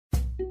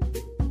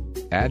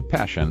Add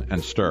Passion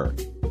and Stir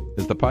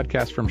is the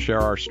podcast from Share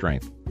Our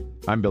Strength.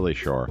 I'm Billy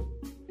Shore.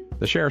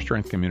 The Share Our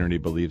Strength community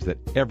believes that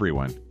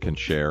everyone can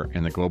share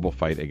in the global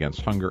fight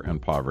against hunger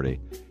and poverty,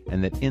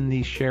 and that in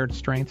these shared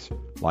strengths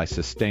lie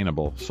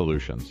sustainable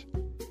solutions.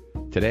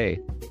 Today,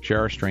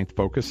 Share Our Strength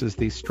focuses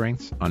these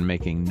strengths on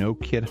making No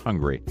Kid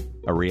Hungry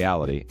a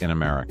reality in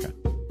America.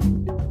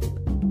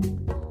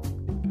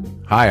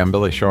 Hi, I'm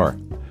Billy Shore.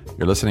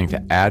 You're listening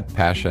to Add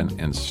Passion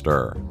and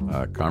Stir,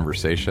 a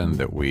conversation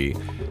that we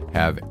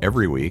have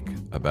every week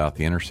about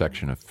the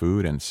intersection of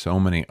food and so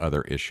many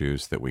other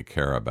issues that we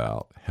care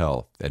about: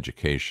 health,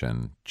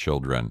 education,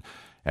 children,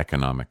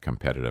 economic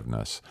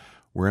competitiveness.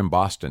 We're in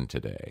Boston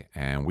today,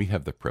 and we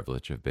have the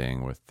privilege of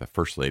being with the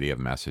First Lady of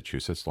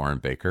Massachusetts, Lauren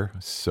Baker.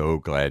 So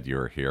glad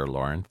you're here,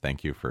 Lauren.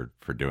 Thank you for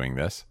doing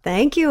this.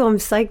 Thank you. I'm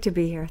psyched to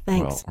be here.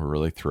 Thanks. Well, we're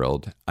really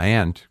thrilled.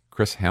 And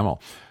Chris Himmel,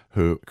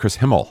 who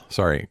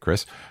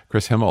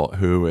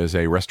is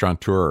a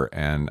restaurateur,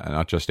 and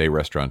not just a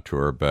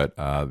restaurateur, but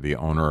the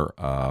owner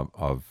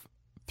of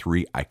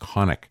three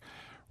iconic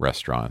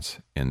restaurants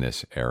in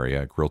this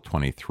area: Grill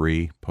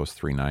 23, Post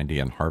 390,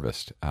 and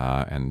Harvest,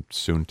 and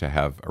soon to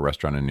have a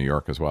restaurant in New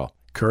York as well.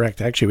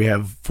 Correct. Actually, we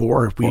have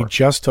four. We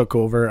just took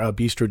over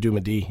Bistro du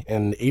Midi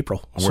in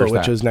April,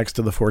 which is next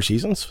to the Four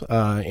Seasons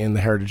in the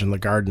Heritage and the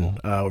Garden,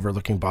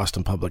 overlooking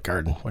Boston Public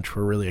Garden, which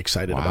we're really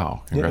excited about.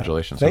 Wow.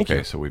 Congratulations. Yeah. Thank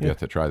you. So we've yet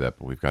to try that,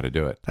 but we've got to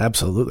do it.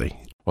 Absolutely.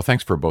 Well,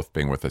 thanks for both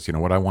being with us. You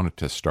know, what I wanted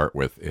to start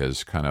with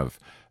is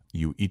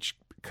you each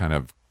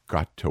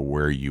got to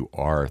where you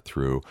are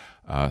through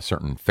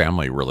certain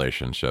family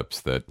relationships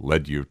that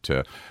led you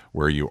to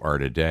where you are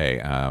today.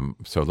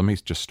 So let me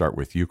just start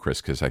with you,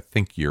 Chris, because I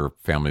think your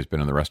family's been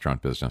in the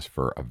restaurant business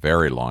for a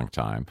very long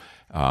time.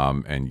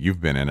 And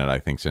you've been in it, I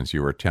think, since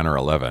you were 10 or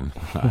 11.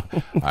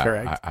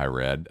 Correct. I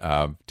read.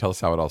 Tell us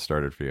how it all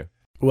started for you.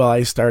 Well,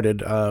 I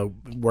started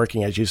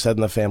working, as you said,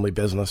 in the family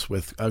business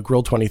with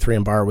Grill 23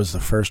 and Bar was the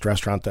first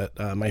restaurant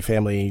that my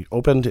family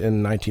opened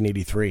in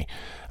 1983.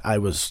 I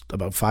was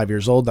about 5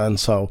 years old then,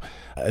 so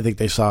I think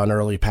they saw an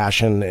early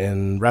passion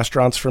in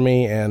restaurants for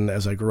me. And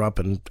as I grew up,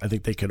 and I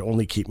think they could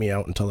only keep me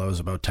out until I was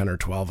about 10 or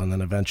 12. And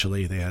then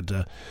eventually they had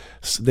to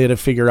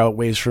figure out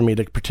ways for me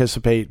to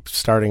participate,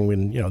 starting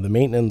with, the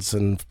maintenance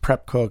and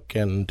prep cook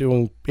and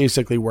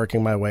basically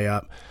working my way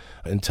up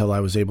until I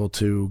was able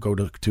to go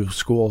to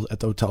school at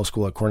the hotel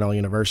school at Cornell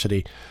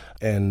University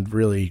and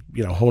really,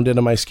 honed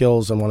into my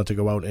skills and wanted to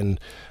go out and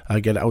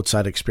get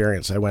outside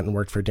experience. I went and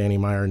worked for Danny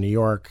Meyer in New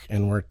York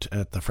and worked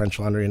at the French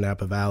Laundry in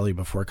Napa Valley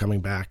before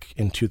coming back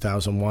in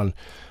 2001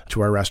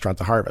 to our restaurant,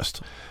 The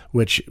Harvest,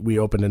 which we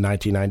opened in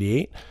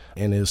 1998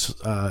 and is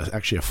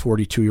actually a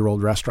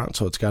 42-year-old restaurant,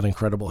 so it's got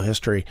incredible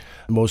history.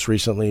 Most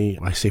recently,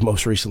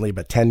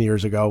 but 10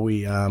 years ago,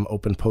 we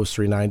opened Post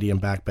 390 in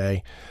Back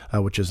Bay,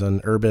 which is an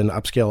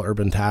upscale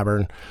urban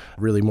tavern,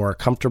 really more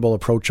comfortable,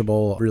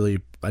 approachable, really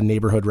a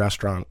neighborhood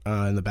restaurant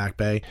in the Back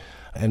Bay.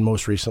 And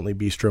most recently,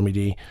 Bistro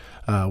Midi,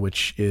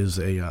 which is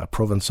a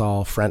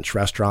Provençal French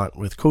restaurant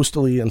with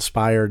coastally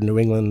inspired New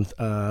England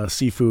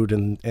seafood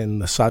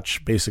and the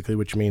such, basically,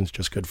 which means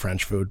just good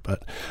French food.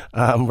 But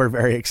we're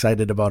very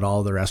excited about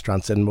all the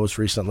restaurants. And most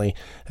recently,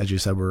 as you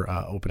said, we're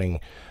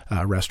opening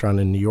a restaurant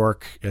in New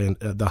York, in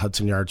the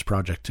Hudson Yards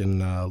project in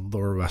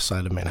Lower West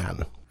Side of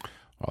Manhattan.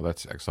 Well,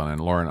 that's excellent.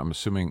 And Lauren, I'm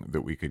assuming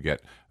that we could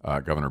get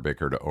Governor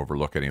Baker to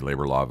overlook any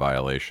labor law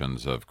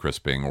violations of Chris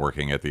being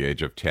working at the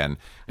age of 10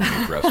 in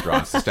these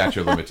restaurants. The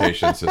statute of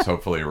limitations is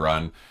hopefully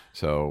run.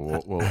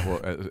 So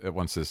we'll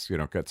once this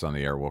gets on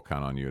the air, we'll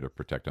count on you to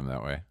protect him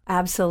that way.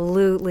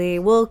 Absolutely.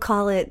 We'll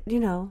call it,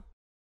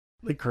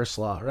 like curse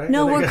law, right?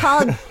 No, we're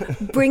called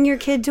Bring Your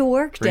Kid to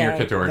Work Day. Bring your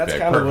kid to work That's day.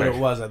 kind of what Perfect.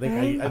 it was. I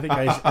think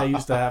I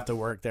used to have to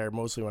work there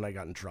mostly when I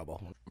got in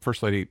trouble.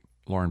 First Lady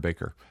Lauren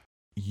Baker,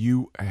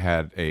 you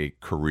had a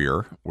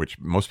career, which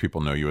most people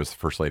know you as the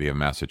First Lady of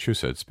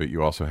Massachusetts, but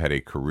you also had a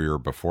career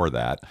before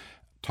that.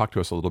 Talk to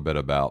us a little bit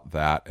about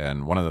that.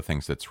 And one of the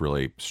things that's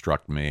really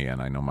struck me,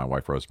 and I know my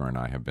wife Rosemary and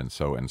I have been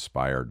so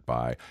inspired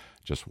by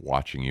just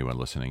watching you and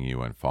listening to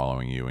you and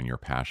following you and your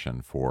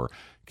passion for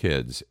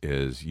kids,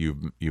 is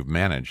you've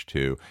managed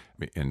to,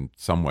 in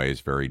some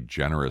ways, very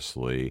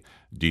generously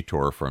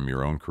detour from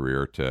your own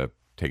career to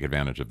take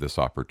advantage of this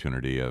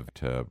opportunity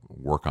to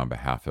work on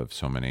behalf of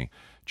so many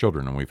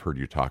children. And we've heard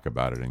you talk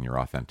about it, and your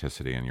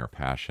authenticity and your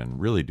passion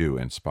really do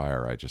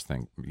inspire. I just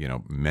think,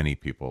 many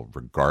people,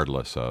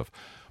 regardless of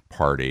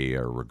party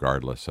or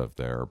regardless of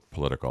their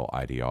political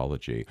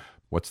ideology.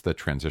 What's the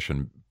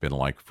transition been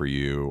like for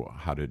you?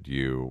 How do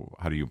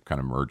you kind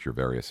of merge your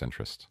various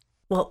interests?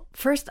 Well,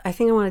 first, I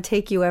think I want to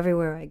take you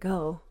everywhere I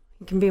go.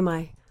 You can be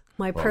my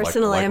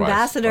personal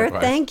ambassador.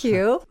 Likewise. Thank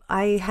you.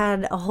 I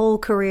had a whole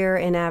career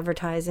in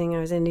advertising. I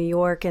was in New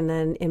York and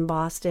then in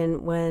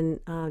Boston. When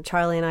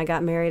Charlie and I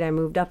got married, I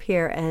moved up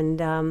here,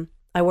 and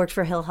I worked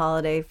for Hill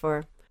Holiday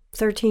for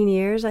 13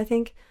 years, I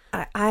think.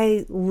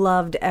 I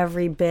loved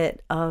every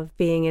bit of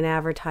being in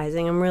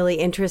advertising. I'm really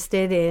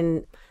interested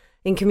in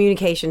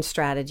communication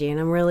strategy, and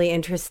I'm really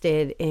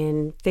interested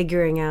in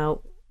figuring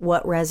out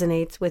what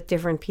resonates with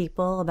different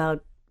people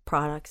about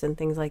products and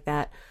things like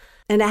that.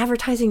 And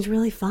advertising's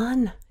really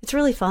fun. It's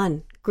really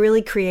fun.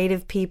 Really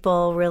creative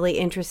people, really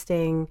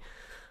interesting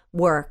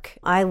work.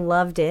 I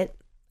loved it.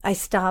 I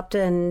stopped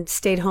and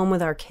stayed home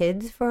with our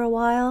kids for a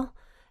while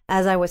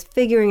as I was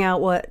figuring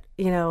out what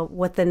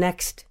the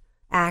next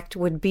act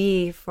would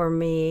be for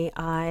me.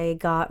 I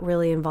got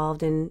really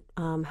involved in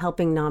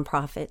helping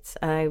nonprofits.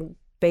 I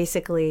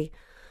basically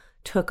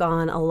took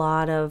on a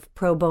lot of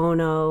pro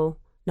bono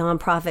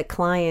nonprofit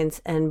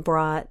clients and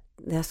brought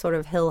the sort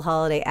of Hill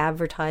Holiday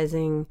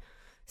advertising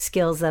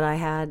skills that I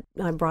had.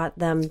 I brought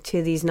them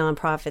to these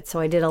nonprofits. So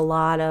I did a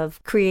lot of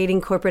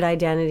creating corporate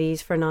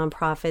identities for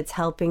nonprofits,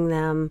 helping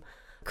them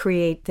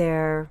create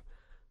their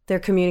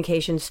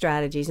communication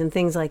strategies and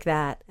things like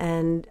that.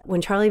 And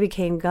when Charlie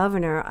became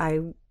governor,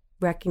 I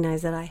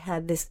recognized that I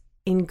had this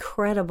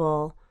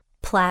incredible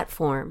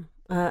platform,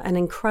 an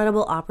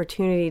incredible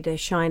opportunity to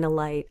shine a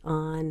light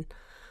on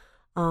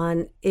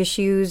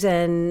issues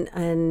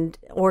and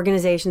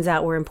organizations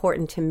that were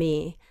important to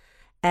me.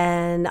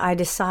 And I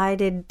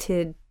decided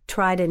to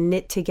try to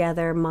knit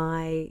together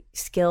my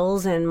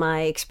skills and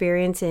my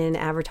experience in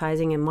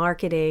advertising and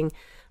marketing,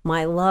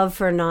 my love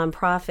for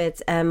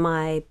nonprofits, and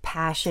my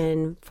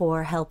passion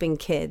for helping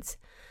kids.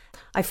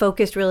 I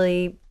focused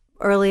really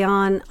early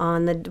on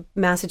the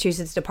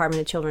Massachusetts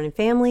Department of Children and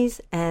Families,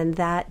 and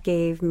that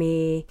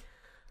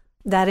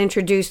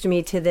introduced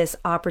me to this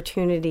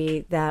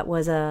opportunity that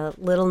was a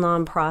little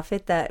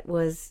nonprofit that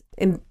was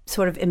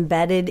sort of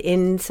embedded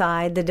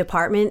inside the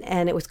department,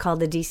 and it was called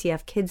the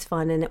DCF Kids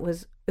Fund, and it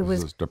was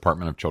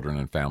Department of Children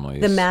and Families,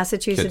 the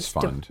Massachusetts Kids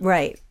Fund,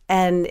 right?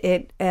 And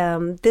it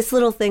this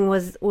little thing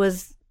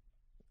was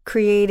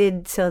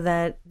created so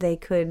that they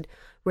could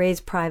raise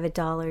private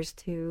dollars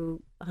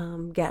to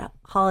get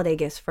holiday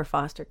gifts for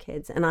foster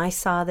kids, and I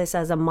saw this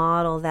as a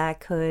model that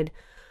could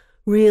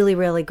really,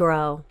 really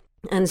grow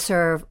and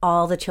serve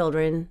all the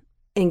children,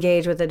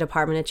 engage with the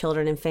Department of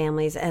Children and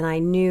Families. And I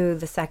knew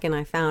the second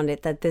I found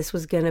it that this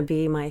was going to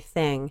be my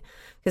thing,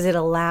 because it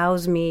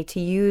allows me to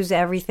use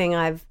everything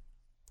I've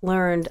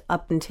learned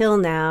up until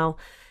now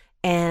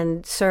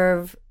and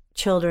serve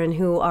children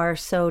who are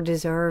so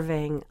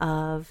deserving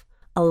of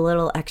a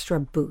little extra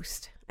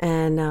boost.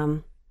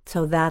 And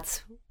so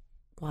that's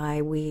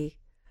why we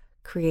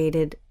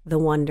created the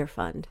Wonder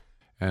Fund.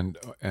 And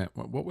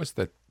what was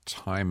the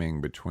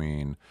timing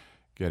between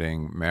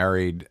getting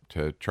married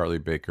to Charlie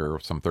Baker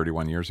some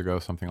 31 years ago,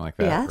 something like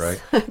that, yes.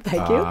 Right?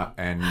 Thank you.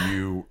 And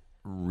you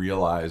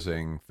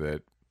realizing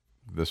that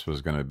this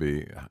was going to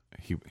be,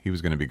 he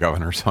was going to be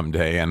governor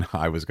someday, and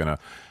I was going to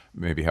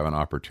maybe have an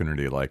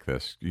opportunity like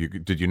this.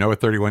 Did you know it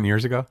 31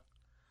 years ago?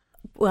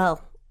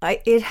 Well,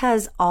 it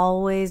has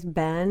always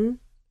been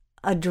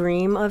a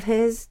dream of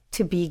his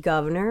to be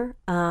governor.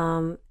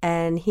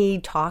 And he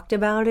talked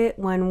about it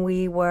when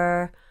we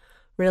were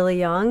really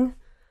young.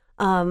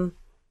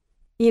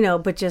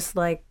 But just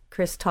like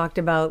Chris talked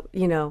about,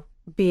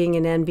 being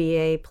an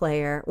NBA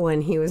player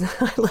when he was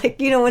like,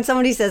 when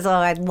somebody says, "Oh,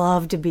 I'd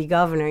love to be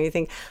governor," you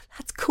think,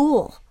 that's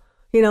cool.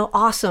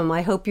 Awesome.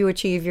 I hope you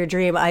achieve your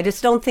dream. I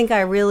just don't think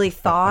I really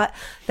thought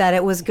that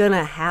it was going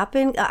to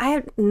happen. I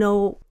had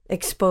no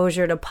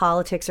exposure to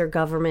politics or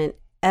government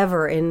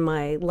ever in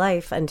my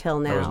life until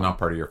now. That was not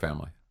part of your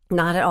family?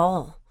 Not at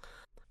all.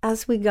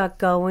 As we got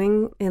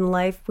going in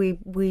life,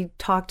 we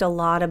talked a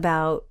lot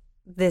about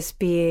this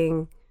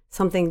being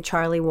something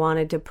Charlie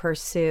wanted to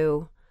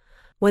pursue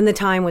when the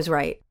time was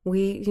right.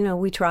 We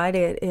tried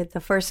it. The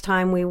first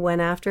time we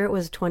went after it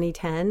was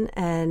 2010,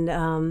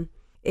 and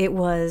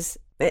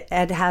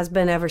it has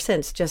been ever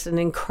since, just an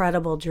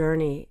incredible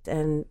journey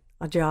and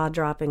a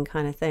jaw-dropping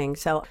kind of thing.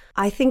 So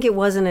I think it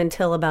wasn't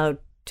until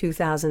about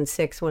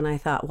 2006 when I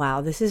thought,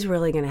 wow, this is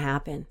really going to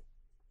happen.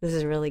 This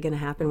is really going to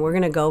happen. We're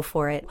going to go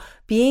for it.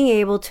 Being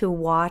able to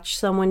watch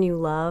someone you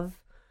love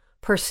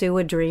pursue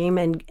a dream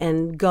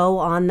and go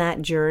on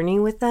that journey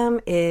with them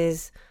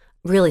is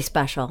really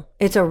special.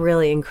 It's a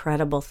really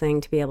incredible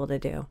thing to be able to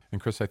do.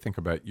 And Chris, I think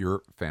about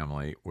your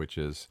family, which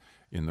is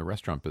in the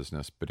restaurant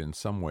business, but in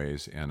some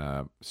ways in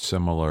a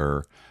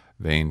similar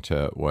vein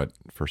to what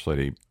First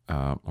Lady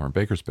Lauren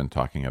Baker's been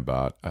talking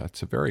about.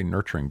 It's a very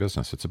nurturing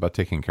business. It's about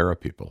taking care of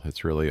people.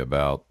 It's really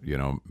about,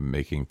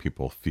 making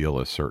people feel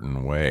a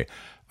certain way.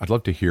 I'd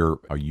love to hear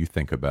how you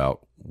think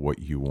about what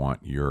you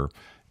want your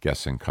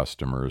guests and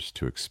customers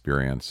to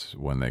experience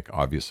when they,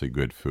 obviously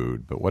good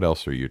food, but what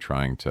else are you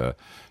trying to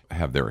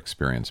have their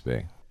experience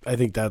be? I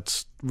think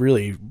that's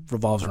really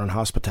revolves around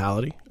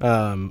hospitality.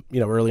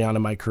 Early on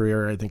in my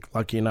career, I think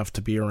lucky enough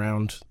to be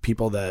around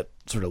people that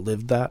sort of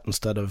lived that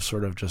instead of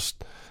sort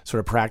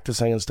of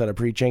practicing instead of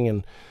preaching.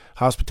 And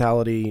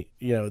hospitality,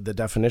 the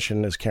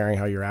definition is caring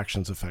how your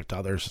actions affect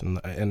others.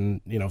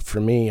 And for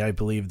me, I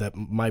believe that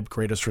my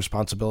greatest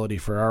responsibility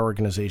for our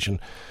organization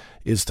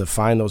is to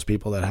find those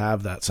people that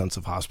have that sense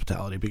of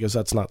hospitality, because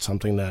that's not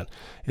something that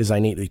is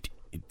innately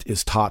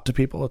is taught to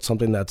people. It's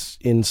something that's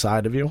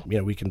inside of you.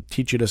 We can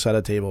teach you to set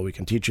a table. We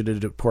can teach you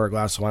to pour a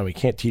glass of wine. We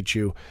can't teach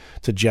you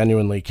to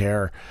genuinely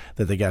care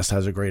that the guest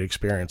has a great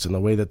experience. And the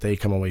way that they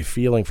come away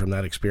feeling from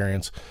that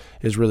experience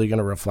is really going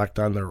to reflect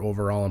on their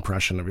overall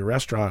impression of your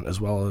restaurant, as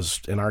well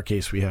as, in our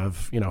case, we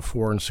have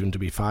 4 and soon to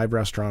be 5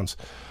 restaurants.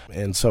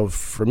 And so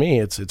for me,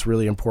 it's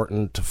really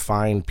important to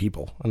find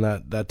people. And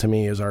that to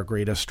me is our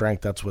greatest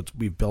strength. That's what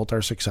we've built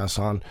our success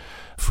on.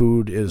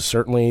 Food is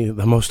certainly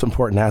the most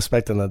important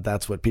aspect, and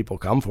that's what people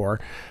come for.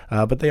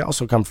 But they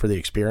also come for the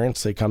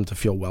experience. They come to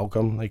feel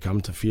welcome. They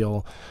come to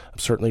feel,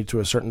 certainly to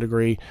a certain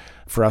degree,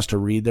 for us to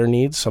read their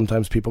needs.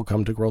 Sometimes people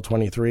come to Grill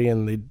 23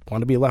 and they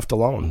want to be left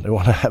alone. They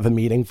want to have a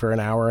meeting for an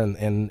hour,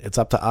 and it's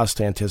up to us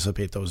to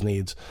anticipate those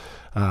needs.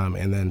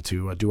 And then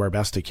to do our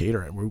best to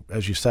cater it.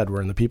 As you said,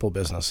 we're in the people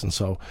business. And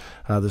so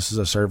this is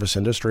a service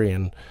industry.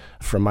 And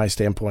from my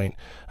standpoint,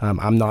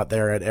 I'm not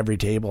there at every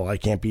table. I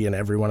can't be in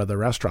every one of the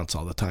restaurants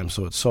all the time.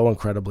 So it's so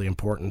incredibly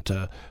important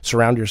to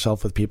surround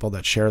yourself with people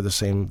that share the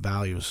same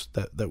values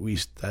that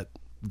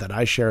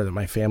I share, that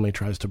my family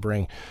tries to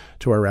bring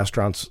to our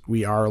restaurants.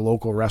 We are a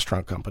local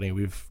restaurant company.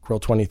 Grill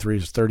 23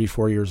 is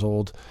 34 years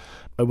old.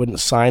 I wouldn't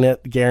sign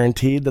it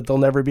guaranteed that there'll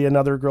never be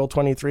another Grill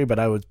 23, but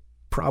I would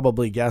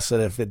probably guess that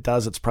if it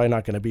does, it's probably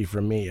not going to be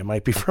from me. It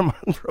might be from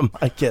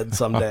my kids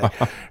someday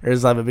or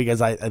something,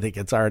 because I think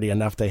it's already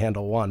enough to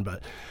handle one.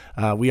 But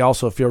we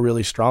also feel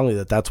really strongly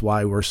that that's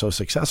why we're so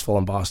successful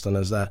in Boston,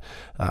 is that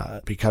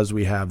because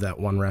we have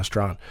that one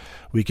restaurant,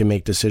 we can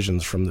make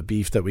decisions from the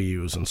beef that we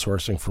use and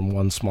sourcing from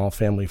one small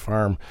family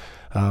farm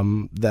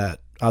that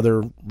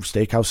other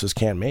steakhouses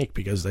can't make,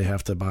 because they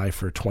have to buy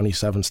for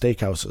 27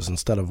 steakhouses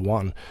instead of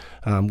one.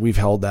 We've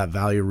held that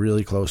value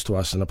really close to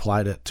us and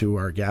applied it to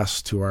our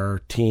guests, to our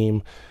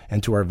team,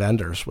 and to our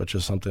vendors, which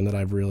is something that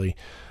I've really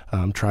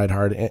tried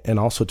hard, and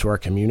also to our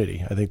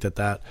community. I think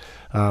that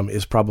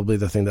is probably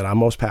the thing that I'm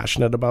most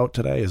passionate about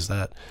today, is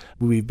that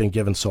we've been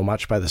given so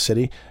much by the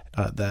city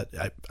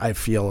that I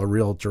feel a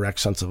real direct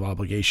sense of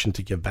obligation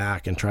to give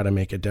back and try to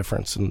make a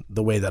difference. And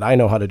the way that I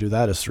know how to do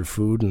that is through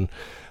food, and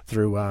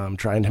through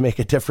trying to make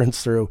a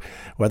difference through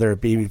whether it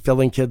be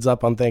filling kids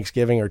up on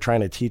Thanksgiving or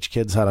trying to teach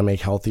kids how to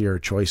make healthier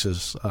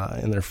choices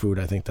in their food.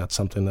 I think that's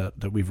something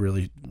that we've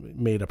really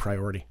made a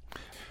priority.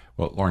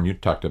 Well, Lauren, you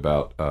talked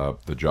about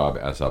the job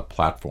as a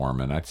platform,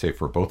 and I'd say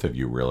for both of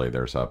you, really,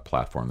 there's a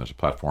platform. There's a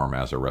platform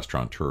as a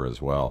restaurateur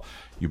as well.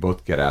 You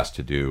both get asked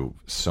to do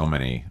so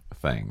many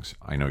things.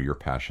 I know your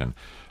passion,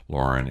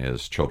 Lauren,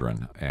 is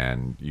children,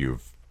 and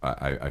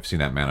I've seen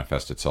that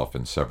manifest itself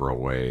in several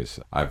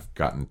ways. I've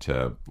gotten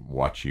to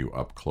watch you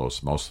up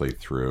close, mostly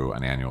through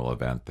an annual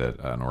event that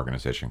an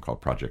organization called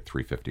Project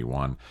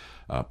 351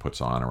 puts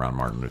on around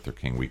Martin Luther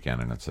King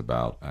weekend, and it's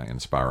about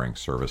inspiring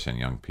service in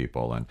young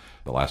people. And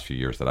the last few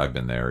years that I've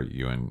been there,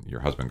 you and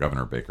your husband,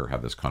 Governor Baker,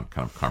 have this kind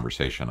of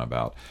conversation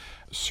about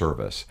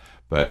service.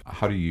 But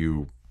how do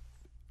you,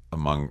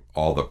 among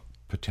all the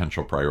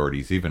potential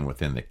priorities, even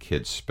within the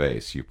kids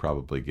space, you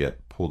probably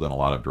get pulled in a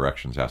lot of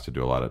directions, asked to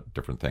do a lot of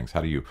different things.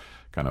 How do you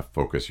kind of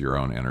focus your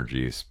own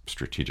energies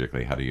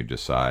strategically? How do you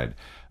decide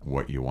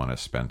what you want to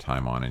spend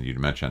time on? And you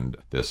mentioned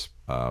this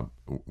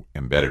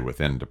embedded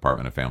within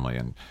Department of Family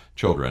and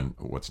Children,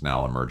 what's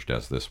now emerged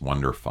as this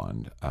Wonder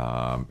Fund.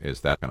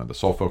 Is that kind of the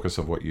sole focus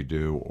of what you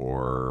do,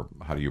 or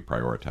how do you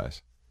prioritize?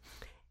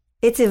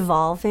 It's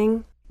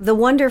evolving. The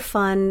Wonder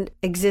Fund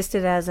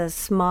existed as a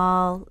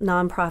small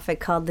nonprofit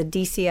called the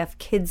DCF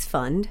Kids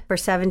Fund for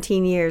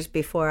 17 years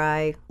before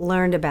I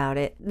learned about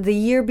it. The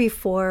year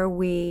before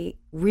we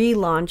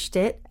relaunched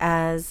it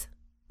as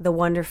the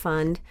Wonder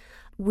Fund,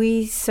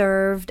 we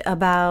served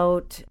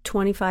about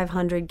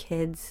 2,500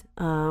 kids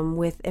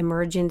with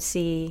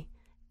emergency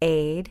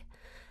aid,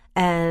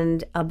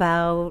 and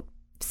about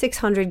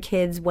 600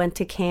 kids went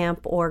to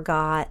camp or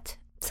got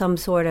some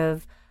sort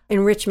of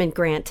enrichment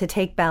grant to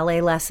take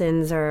ballet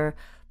lessons or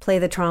play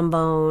the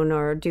trombone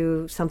or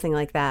do something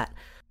like that.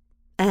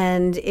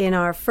 And in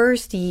our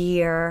first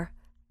year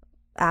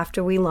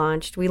after we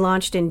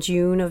launched in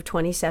June of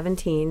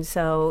 2017.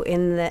 So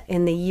in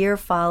the year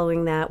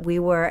following that, we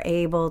were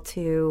able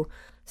to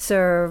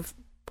serve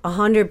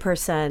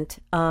 100%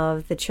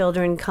 of the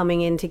children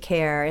coming into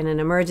care in an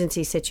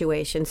emergency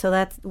situation.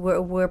 So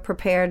we're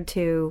prepared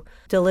to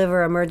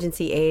deliver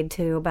emergency aid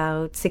to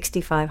about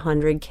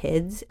 6,500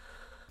 kids.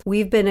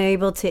 We've been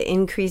able to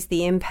increase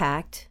the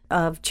impact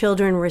of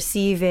children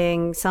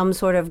receiving some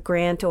sort of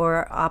grant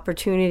or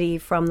opportunity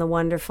from the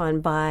Wonder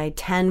Fund by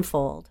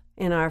tenfold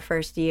in our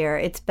first year.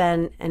 It's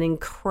been an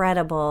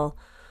incredible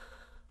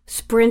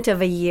sprint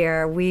of a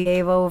year. We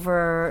gave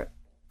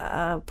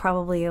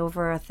probably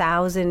over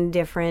 1,000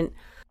 different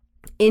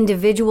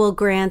individual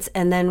grants,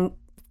 and then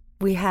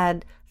we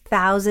had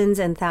thousands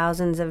and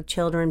thousands of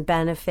children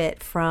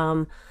benefit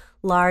from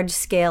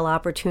large-scale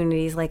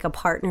opportunities, like a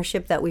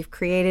partnership that we've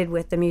created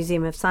with the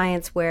Museum of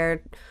Science,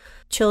 where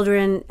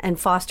children and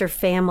foster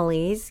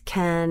families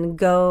can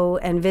go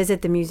and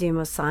visit the Museum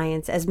of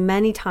Science as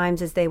many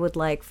times as they would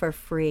like for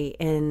free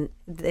in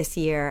this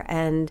year.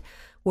 And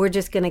we're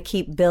just going to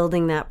keep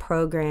building that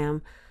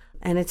program.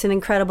 And it's an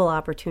incredible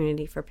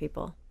opportunity for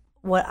people.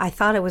 What I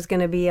thought it was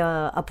going to be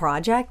a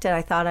project, and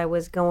I thought I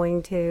was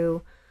going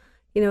to,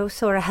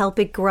 sort of help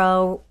it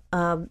grow,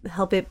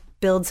 help it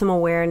build some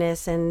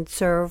awareness and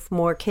serve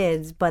more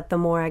kids. But the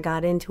more I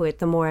got into it,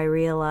 the more I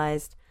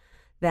realized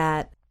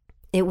that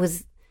it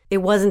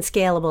wasn't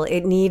scalable.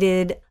 It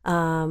needed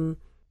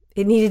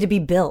to be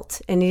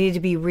built. It needed to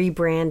be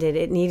rebranded.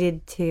 It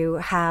needed to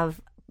have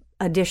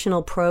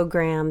additional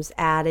programs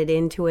added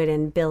into it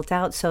and built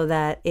out so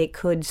that it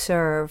could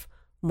serve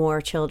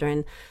more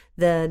children.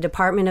 The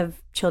Department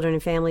of Children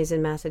and Families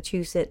in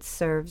Massachusetts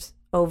serves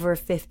over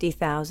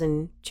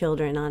 50,000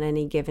 children on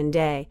any given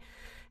day.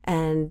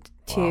 And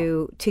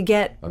to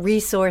get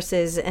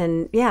resources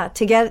and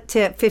to get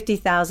to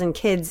 50,000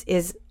 kids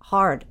is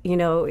hard.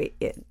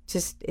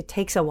 It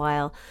takes a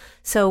while.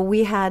 So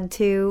we had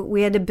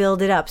to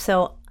build it up.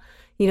 So,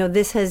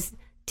 this has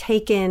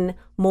taken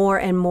more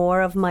and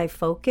more of my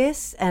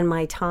focus and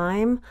my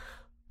time,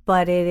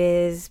 but it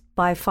is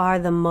by far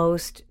the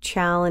most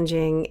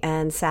challenging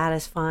and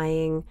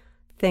satisfying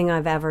thing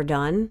I've ever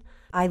done.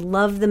 I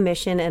love the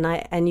mission,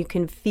 and you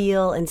can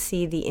feel and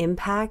see the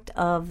impact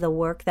of the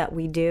work that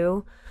we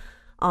do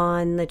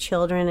on the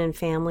children and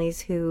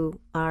families who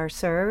are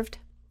served.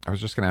 I was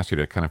just going to ask you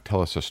to kind of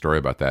tell us a story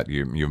about that.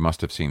 You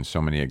must have seen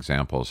so many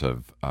examples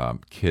of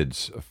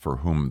kids for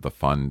whom the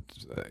fund,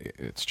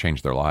 it's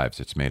changed their lives.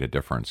 It's made a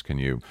difference. Can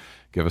you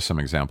give us some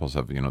examples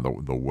of,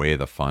 the way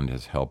the fund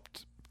has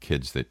helped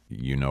kids that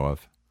you know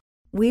of?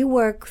 We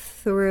work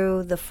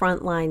through the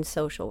frontline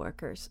social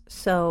workers.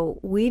 So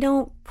we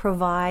don't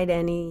provide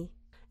any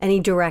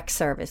direct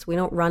service. We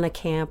don't run a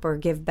camp or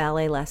give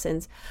ballet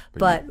lessons,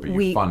 but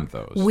we fund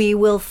those. We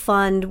will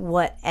fund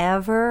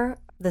whatever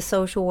the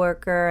social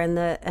worker and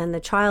the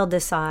child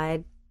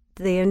decide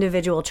the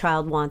individual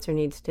child wants or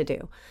needs to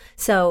do.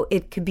 So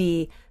it could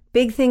be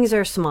big things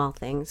or small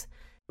things.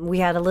 We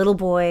had a little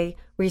boy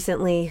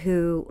recently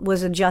who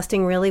was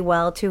adjusting really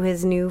well to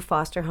his new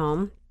foster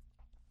home,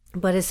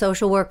 but his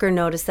social worker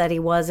noticed that he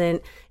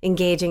wasn't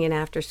engaging in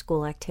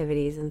after-school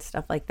activities and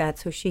stuff like that.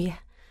 So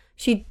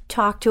she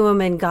talked to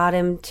him and got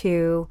him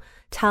to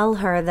tell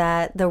her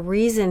that the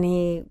reason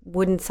he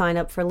wouldn't sign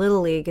up for Little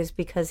League is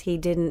because he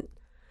didn't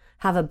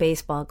have a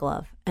baseball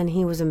glove, and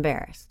he was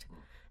embarrassed.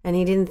 And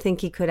he didn't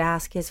think he could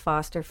ask his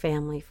foster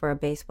family for a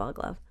baseball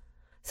glove.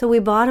 So we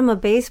bought him a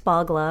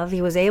baseball glove.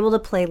 He was able to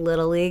play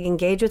Little League,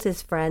 engage with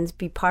his friends,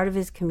 be part of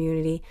his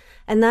community.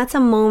 And that's a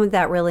moment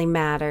that really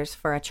matters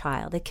for a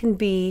child. It can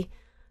be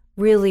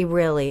really,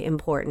 really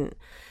important.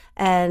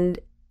 And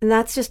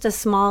that's just a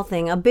small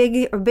thing. A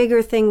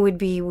bigger thing would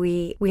be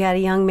we had a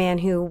young man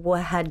who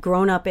had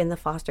grown up in the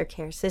foster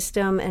care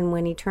system, and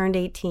when he turned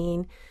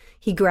 18,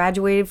 he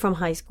graduated from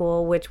high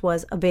school, which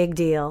was a big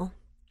deal.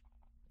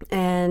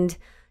 And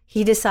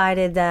he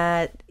decided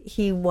that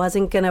he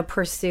wasn't going to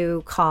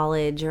pursue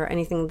college or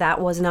anything.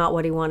 That was not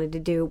what he wanted to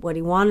do. What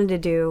he wanted to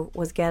do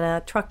was get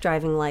a truck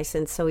driving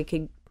license so he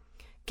could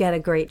get a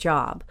great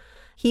job.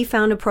 He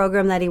found a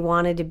program that he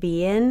wanted to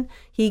be in.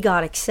 He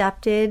got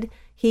accepted.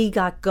 He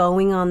got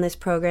going on this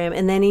program,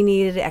 and then he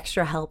needed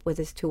extra help with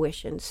his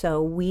tuition.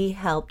 So we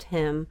helped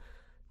him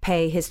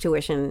pay his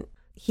tuition.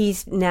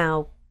 He's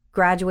now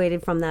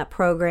graduated from that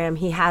program.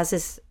 He has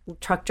his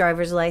truck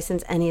driver's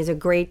license, and he has a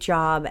great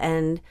job.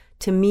 And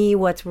to me,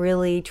 what's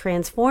really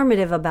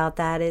transformative about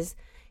that is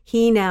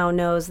he now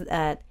knows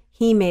that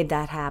he made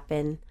that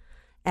happen,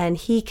 and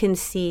he can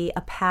see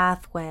a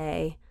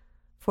pathway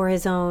for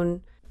his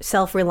own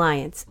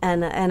self-reliance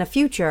and a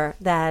future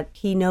that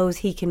he knows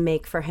he can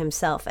make for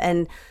himself.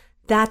 And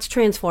that's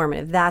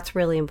transformative. That's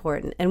really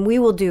important. And we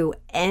will do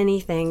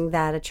anything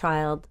that a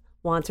child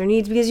wants or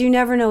needs, because you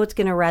never know what's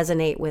going to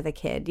resonate with a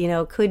kid.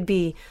 It could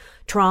be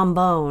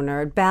trombone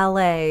or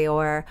ballet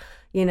or,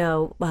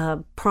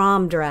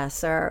 prom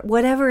dress or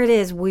whatever it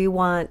is. We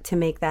want to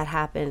make that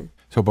happen.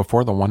 So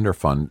before the Wonder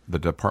Fund, the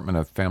Department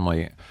of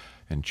Family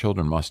and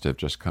Children must have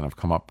just kind of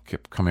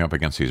kept coming up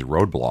against these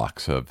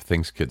roadblocks of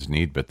things kids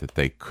need, but that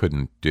they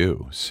couldn't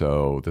do.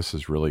 So this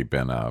has really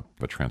been a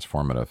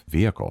transformative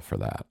vehicle for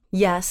that.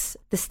 Yes,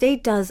 the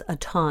state does a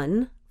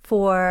ton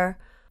for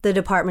the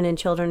Department of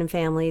Children and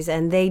Families,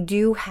 and they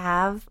do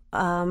have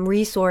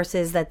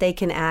resources that they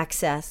can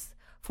access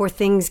for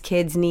things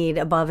kids need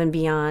above and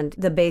beyond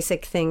the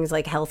basic things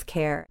like health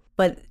care.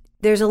 But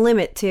there's a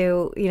limit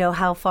to,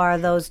 how far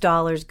those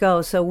dollars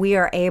go. So we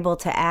are able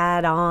to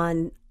add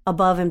on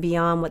above and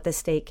beyond what the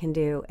state can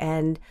do.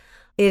 And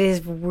it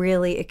is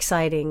really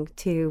exciting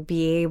to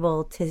be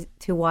able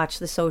to watch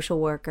the social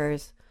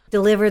workers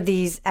deliver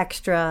these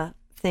extra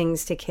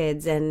things to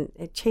kids, and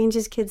it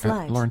changes kids'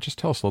 lives. Lauren, just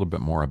tell us a little bit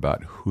more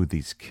about who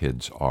these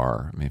kids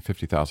are. I mean,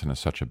 50,000 is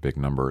such a big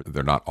number.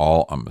 They're not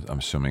all, I'm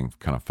assuming,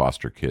 kind of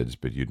foster kids,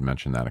 but you'd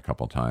mentioned that a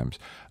couple of times.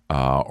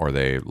 Are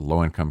they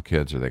low-income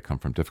kids, or they come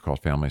from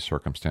difficult family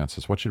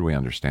circumstances? What should we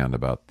understand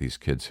about these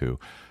kids who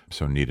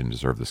so need and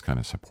deserve this kind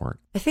of support?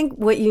 I think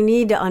what you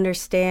need to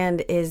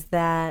understand is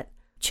that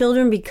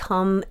children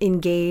become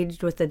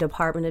engaged with the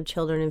Department of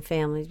Children and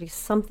Families because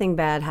something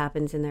bad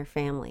happens in their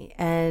family.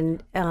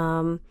 And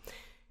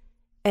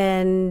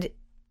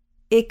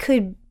it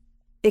could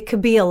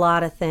be a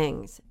lot of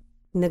things.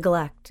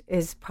 Neglect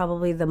is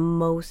probably the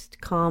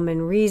most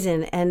common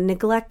reason, and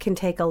neglect can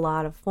take a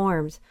lot of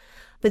forms.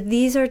 But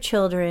these are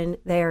children,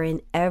 they are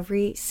in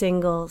every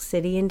single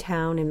city and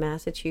town in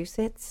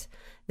Massachusetts.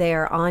 They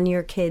are on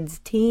your kid's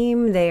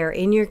team, they are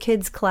in your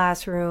kid's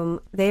classroom,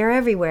 they are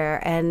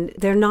everywhere. And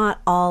they're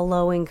not all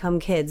low-income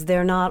kids,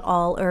 they're not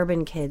all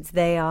urban kids,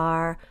 they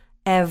are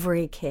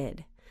every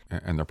kid.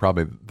 And they're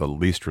probably the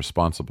least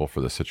responsible for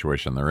the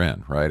situation they're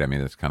in, right? I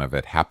mean, it's kind of,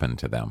 it happened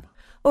to them.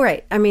 All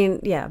right. I mean,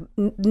 yeah,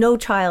 no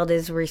child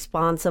is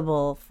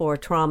responsible for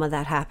trauma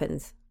that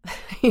happens.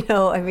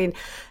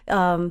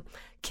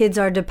 Kids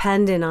are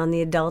dependent on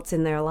the adults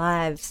in their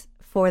lives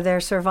for their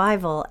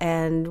survival.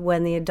 And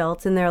when the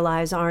adults in their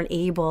lives aren't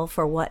able,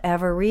 for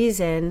whatever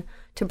reason,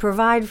 to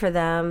provide for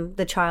them,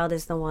 the child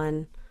is the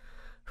one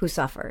who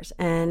suffers.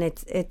 And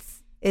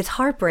it's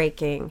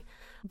heartbreaking.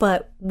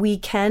 But we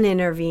can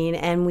intervene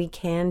and we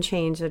can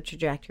change the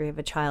trajectory of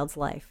a child's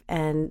life.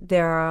 And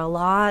there are a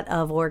lot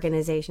of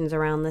organizations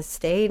around the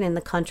state and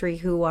the country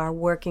who are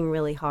working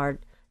really hard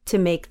to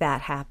make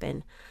that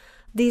happen.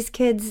 These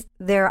kids,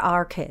 they're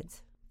our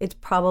kids. It's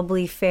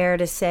probably fair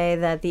to say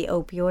that the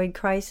opioid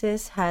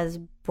crisis has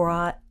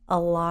brought a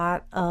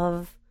lot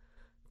of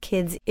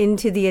kids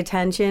into the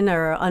attention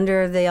or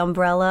under the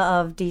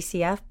umbrella of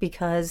DCF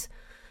because,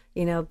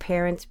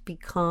 parents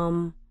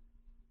become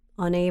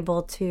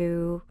unable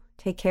to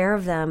take care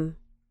of them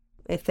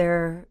if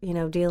they're,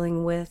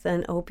 dealing with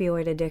an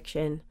opioid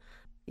addiction.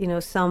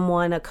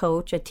 Someone, a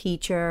coach, a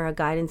teacher, a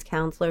guidance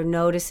counselor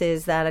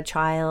notices that a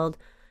child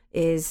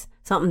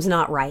something's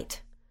not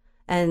right.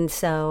 And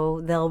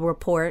so they'll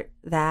report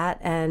that,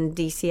 and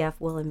DCF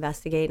will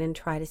investigate and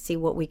try to see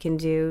what we can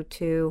do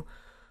to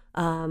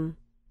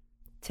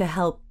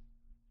help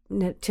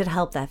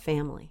that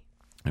family.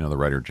 The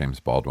writer James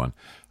Baldwin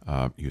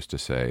used to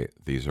say,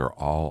 "These are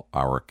all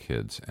our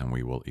kids, and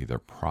we will either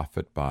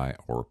profit by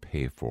or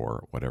pay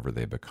for whatever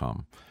they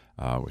become,"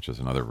 which is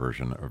another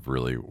version of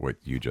really what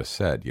you just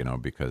said.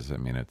 Because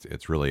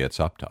it's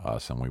up to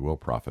us, and we will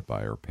profit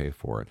by or pay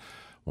for it,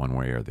 one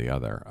way or the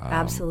other.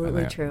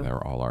 Absolutely true.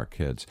 They're all our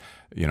kids.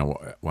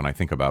 When I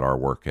think about our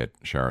work at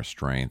Share Our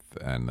Strength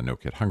and the No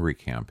Kid Hungry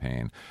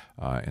campaign,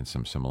 and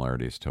some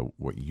similarities to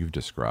what you've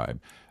described.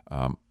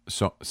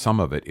 So some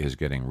of it is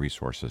getting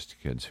resources to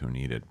kids who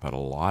need it, but a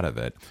lot of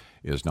it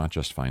is not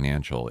just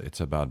financial. It's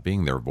about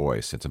being their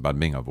voice. It's about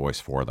being a voice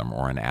for them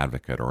or an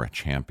advocate or a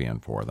champion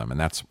for them. And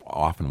that's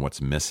often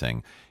what's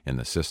missing in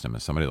the system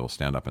is somebody that will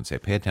stand up and say,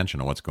 pay attention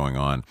to what's going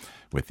on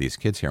with these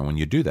kids here. And when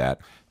you do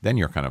that, then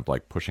you're kind of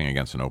like pushing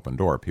against an open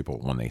door. People,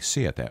 when they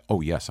see it, oh,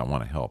 yes, I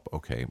want to help.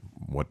 Okay,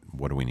 what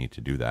do we need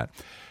to do that?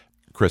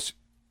 Chris,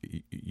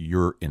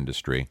 your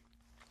industry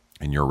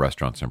and your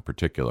restaurants in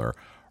particular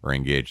are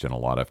engaged in a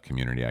lot of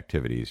community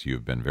activities.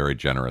 You've been very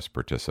generous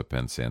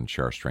participants in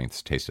Share Our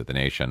Strength's Taste of the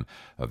Nation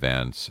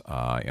events,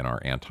 in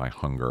our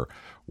anti-hunger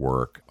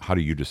work. How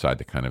do you decide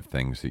the kind of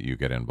things that you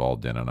get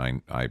involved in?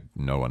 And I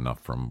know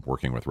enough from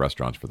working with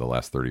restaurants for the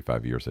last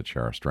 35 years at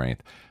Share Our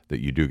Strength that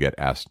you do get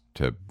asked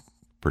to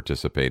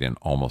participate in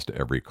almost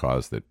every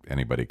cause that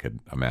anybody could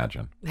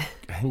imagine.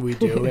 We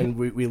do, and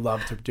we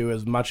love to do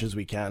as much as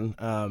we can.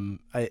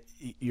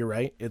 You're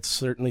right. It's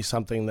certainly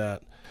something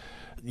that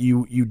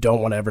you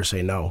don't want to ever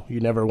say no. You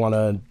never want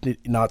to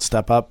not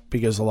step up,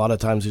 because a lot of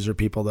times these are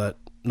people that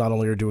not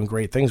only are doing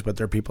great things, but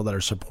they're people that are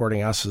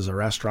supporting us as a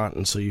restaurant.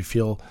 And so you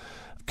feel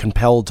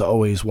compelled to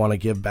always want to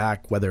give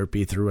back, whether it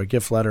be through a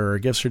gift letter or a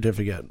gift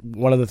certificate.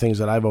 One of the things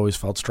that I've always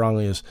felt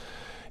strongly is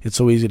it's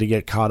so easy to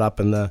get caught up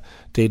in the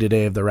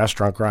day-to-day of the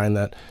restaurant grind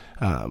that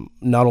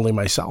not only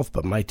myself,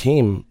 but my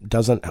team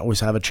doesn't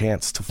always have a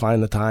chance to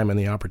find the time and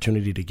the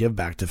opportunity to give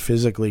back, to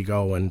physically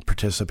go and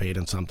participate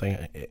in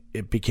something.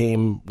 It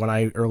became, when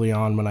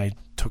I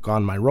took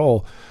on my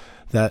role,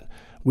 that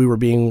we were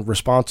being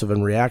responsive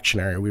and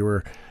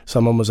reactionary.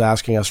 Someone was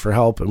asking us for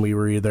help, and we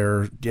were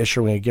either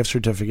issuing a gift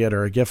certificate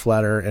or a gift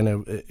letter,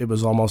 and it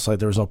was almost like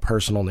there was no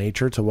personal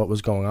nature to what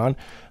was going on.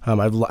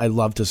 I'd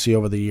love to see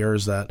over the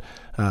years that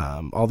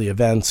all the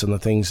events and the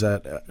things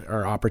that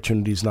are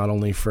opportunities not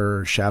only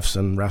for chefs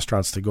and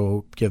restaurants to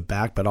go give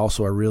back, but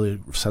also a really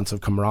sense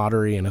of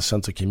camaraderie and a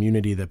sense of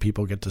community that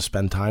people get to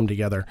spend time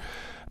together.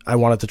 I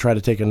wanted to try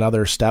to take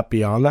another step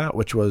beyond that,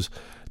 which was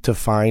to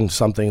find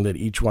something that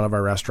each one of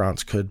our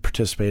restaurants could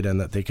participate in,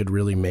 that they could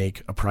really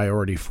make a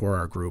priority for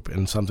our group,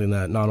 and something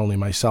that not only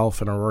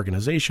myself and our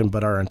organization,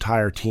 but our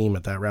entire team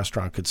at that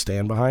restaurant could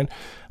stand behind,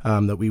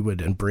 that we would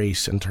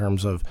embrace in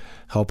terms of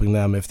helping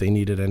them if they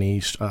needed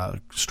any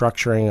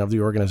structuring of the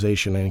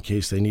organization, in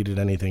case they needed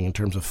anything in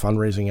terms of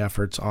fundraising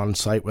efforts on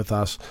site with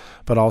us,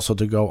 but also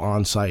to go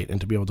on site and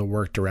to be able to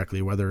work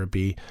directly, whether it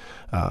be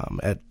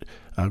at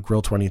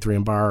Grill 23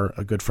 and Bar.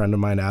 A good friend of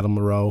mine, Adam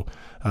Moreau,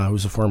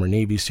 who's a former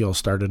Navy SEAL,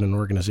 started an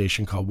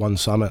organization called One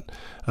Summit.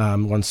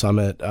 One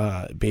Summit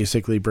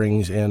basically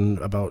brings in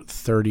about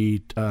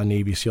 30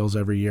 Navy SEALs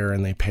every year,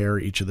 and they pair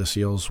each of the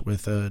SEALs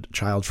with a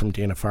child from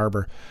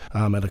Dana-Farber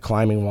at a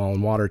climbing wall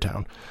in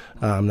Watertown.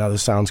 Now,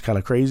 this sounds kind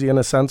of crazy in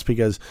a sense,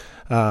 because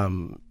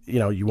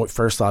you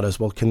first thought is,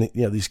 well,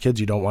 these kids,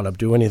 you don't want to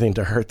do anything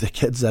to hurt the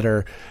kids that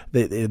are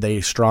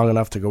they strong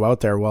enough to go out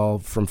there. Well,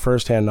 from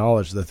firsthand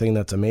knowledge, the thing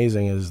that's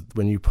amazing is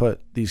when you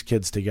put these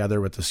kids together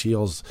with the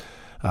SEALs.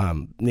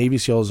 Navy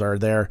SEALs are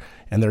there,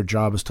 and their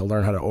job is to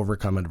learn how to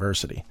overcome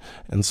adversity.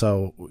 And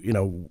so,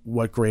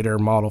 what greater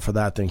model for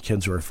that than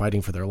kids who are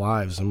fighting for their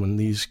lives? And when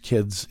these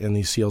kids and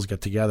these SEALs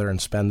get together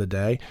and spend the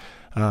day,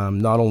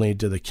 not only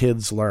do the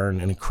kids learn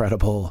an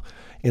incredible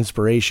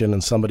inspiration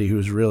and somebody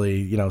who's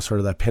really, sort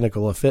of that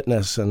pinnacle of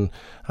fitness and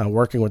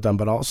working with them,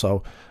 but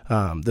also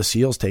the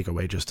SEALs take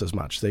away just as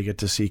much. They get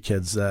to see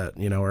kids that,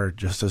 are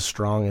just as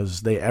strong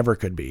as they ever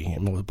could be,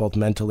 both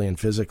mentally and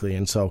physically.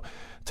 And so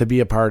to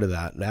be a part of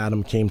that,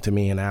 Adam came to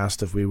me and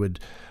asked if we would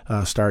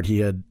start. He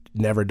had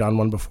never done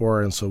one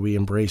before, and so we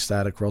embraced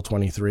that at Grill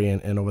 23,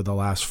 and over the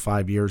last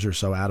 5 years or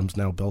so, Adam's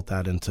now built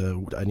that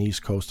into an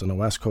East Coast and a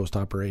West Coast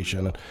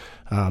operation. And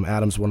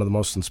Adam's one of the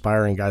most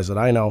inspiring guys that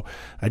I know.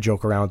 I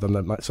joke around with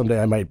him that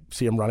someday I might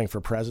see him running for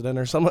president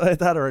or something like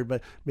that, or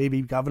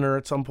maybe governor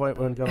at some point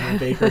when Governor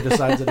Baker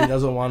decides that he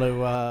doesn't want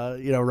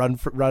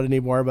to run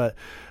anymore. But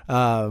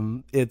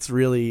it's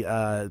really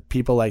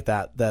people like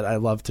that I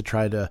love to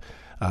try to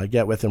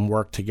get with and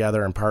work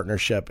together in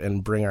partnership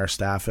and bring our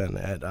staff in.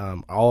 At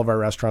all of our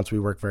restaurants, we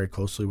work very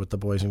closely with the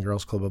Boys and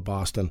Girls Club of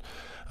Boston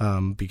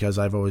because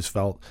I've always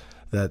felt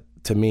that,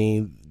 to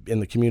me, in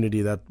the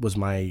community, that was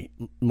my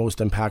most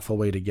impactful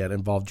way to get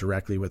involved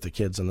directly with the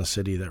kids in the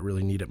city that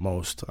really need it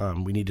most.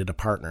 We needed a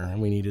partner, and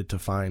we needed to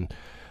find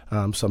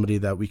somebody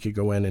that we could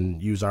go in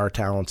and use our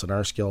talents and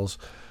our skills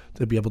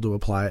to be able to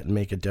apply it and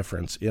make a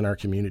difference in our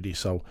community.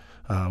 So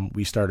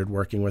we started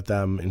working with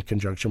them in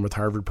conjunction with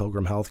Harvard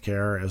Pilgrim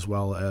Healthcare, as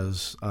well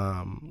as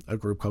a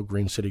group called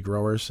Green City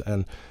Growers.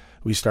 And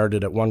we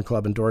started at one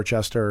club in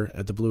Dorchester,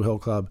 at the Blue Hill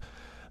Club,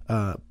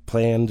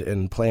 planned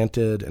and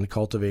planted and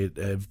cultivate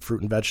a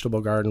fruit and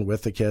vegetable garden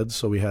with the kids.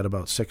 So we had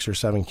about 6 or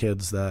 7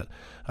 kids that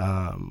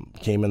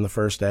came in the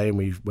first day, and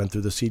we went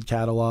through the seed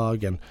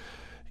catalog and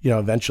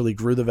eventually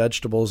grew the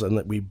vegetables, and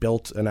that we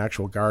built an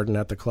actual garden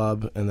at the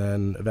club, and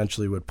then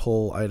eventually would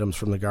pull items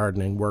from the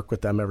garden and work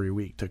with them every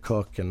week to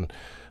cook and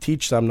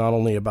teach them not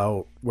only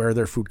about where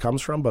their food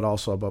comes from, but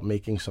also about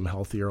making some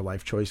healthier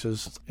life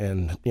choices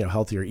and,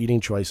 healthier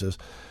eating choices.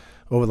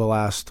 Over the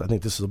last, I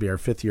think this will be our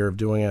 5th year of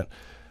doing it,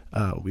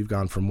 we've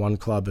gone from 1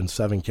 club and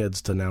 7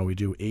 kids to now we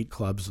do 8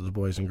 clubs of the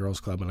Boys and Girls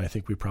Club, and I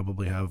think we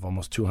probably have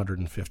almost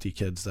 250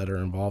 kids that are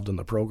involved in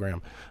the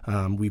program.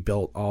 We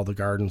built all the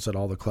gardens at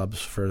all the clubs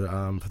for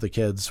the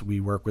kids. We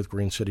work with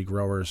Green City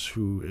Growers,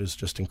 who is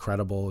just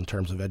incredible in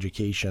terms of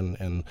education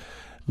and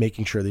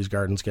making sure these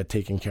gardens get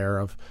taken care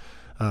of.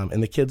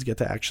 And the kids get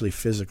to actually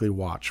physically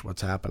watch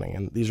what's happening.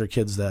 And these are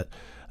kids that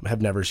have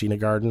never seen a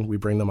garden. We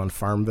bring them on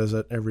farm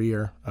visit every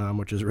year,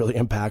 which is really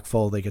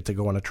impactful. They get to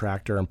go on a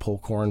tractor and pull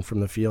corn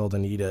from the field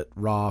and eat it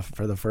raw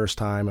for the first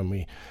time. And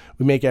we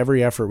make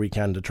every effort we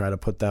can to try to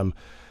put them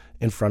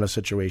in front of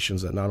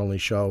situations that not only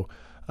show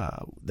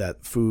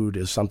that food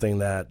is something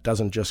that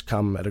doesn't just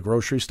come at a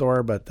grocery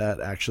store, but that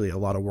actually a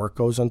lot of work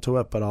goes into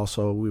it. But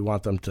also we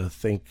want them to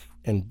think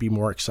and be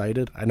more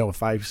excited. I know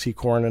if I see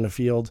corn in a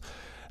field,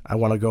 I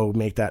want to go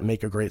make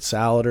a great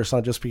salad or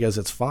something, just because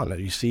it's fun.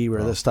 You see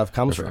where this stuff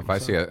comes from. If I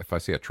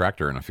see a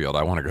tractor in a field,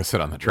 I want to go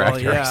sit on the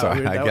tractor. Well, yeah, so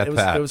I get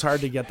that. It was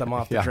hard to get them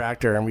off the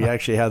tractor, and we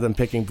actually had them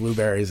picking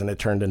blueberries, and it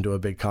turned into a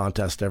big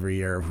contest every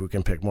year of who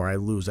can pick more. I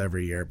lose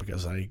every year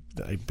because I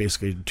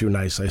basically too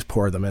nice. I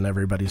pour them in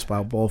everybody's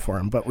bowl for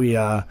them. But we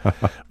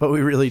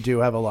really do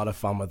have a lot of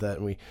fun with it,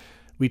 and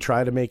we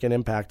try to make an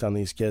impact on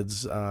these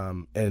kids,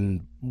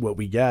 and what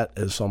we get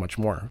is so much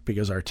more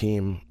because our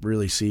team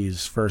really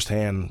sees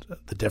firsthand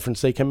the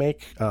difference they can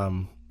make.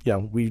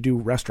 We do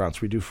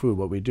restaurants, we do food.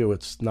 What we do,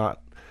 it's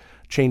not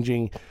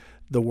changing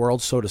the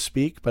world, so to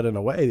speak, but in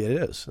a way it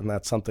is. And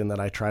that's something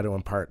that I try to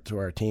impart to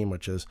our team,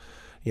 which is,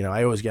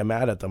 I always get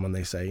mad at them when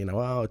they say,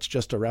 oh, it's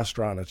just a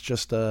restaurant, it's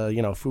just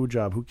a, food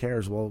job, who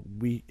cares? Well,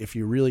 if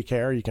you really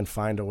care, you can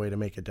find a way to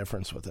make a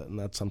difference with it. And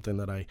that's something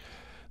that I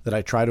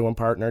try to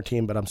impart in our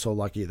team, but I'm so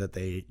lucky that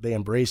they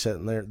embrace it,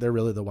 and they're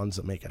really the ones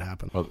that make it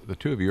happen. Well, the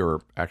two of you are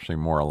actually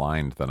more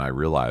aligned than I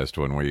realized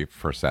when we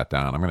first sat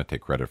down. I'm going to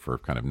take credit for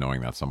kind of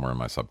knowing that somewhere in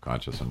my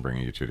subconscious and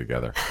bringing you two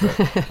together.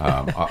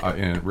 But,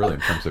 and really,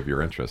 in terms of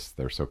your interests,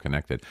 they're so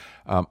connected.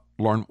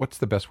 Lauren, what's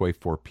the best way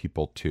for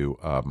people to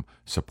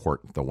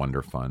support the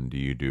Wonder Fund? Do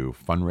you do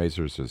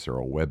fundraisers? Is there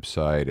a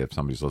website? If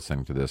somebody's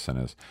listening to this and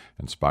is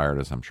inspired,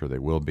 as I'm sure they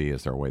will be,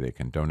 is there a way they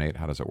can donate?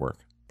 How does it work?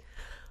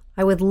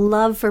 I would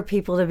love for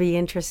people to be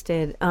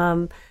interested.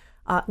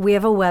 We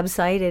have a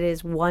website. It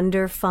is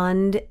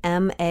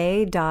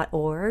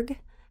wonderfundma.org,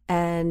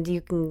 and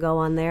you can go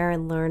on there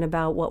and learn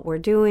about what we're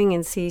doing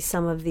and see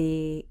some of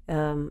the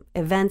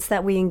events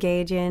that we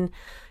engage in.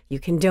 You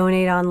can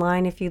donate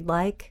online if you'd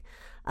like.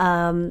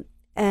 And,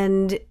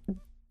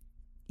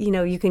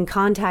 you can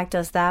contact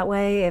us that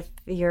way if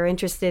you're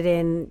interested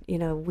in,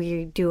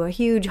 we do a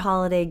huge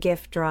holiday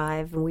gift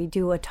drive, and we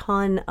do a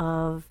ton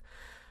of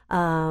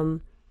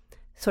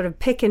sort of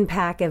pick and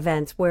pack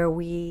events where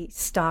we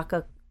stock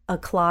a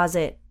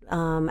closet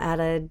at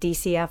a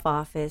DCF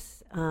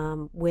office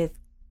with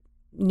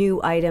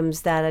new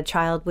items that a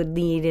child would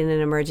need in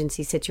an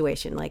emergency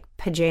situation, like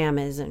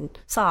pajamas and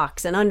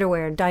socks and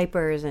underwear,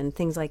 diapers and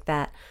things like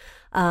that.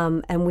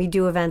 And we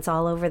do events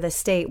all over the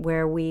state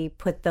where we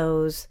put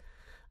those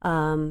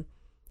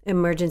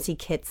emergency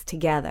kits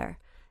together.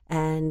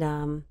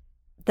 And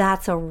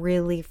that's a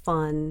really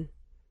fun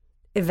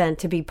event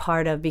to be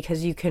part of,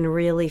 because you can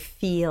really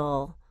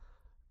feel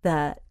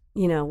that,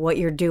 you know, what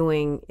you're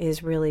doing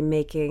is really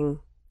making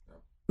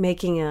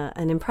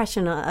an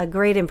impression, a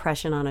great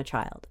impression on a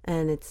child.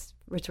 And it's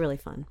really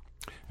fun.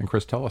 And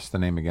Chris, tell us the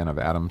name again of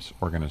Adam's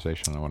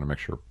organization. I want to make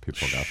sure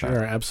people got that.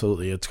 Sure,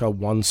 absolutely. It's called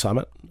One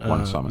Summit.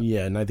 One Summit.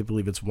 Yeah, and I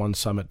believe it's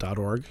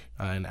onesummit.org.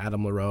 And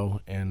Adam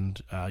LaRoe,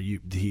 and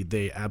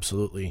they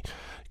absolutely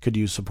could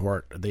use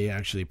support. They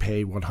actually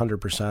pay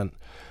 100%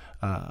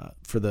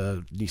 for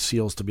the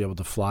SEALs to be able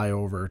to fly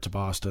over to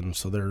Boston.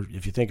 So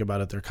if you think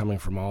about it, they're coming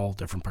from all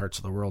different parts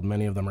of the world.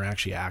 Many of them are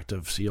actually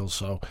active SEALs.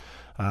 So,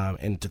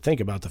 and to think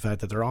about the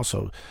fact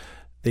that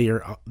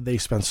they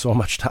spend so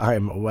much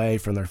time away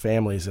from their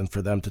families, and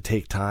for them to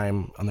take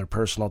time on their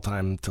personal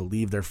time to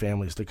leave their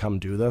families to come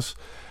do this,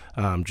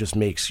 just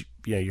makes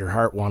your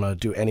heart want to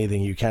do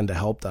anything you can to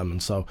help them.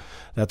 And so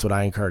that's what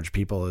I encourage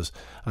people is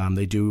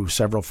they do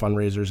several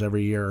fundraisers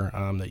every year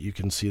that you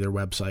can see their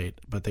website,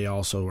 but they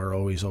also are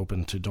always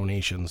open to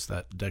donations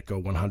that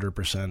go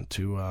 100%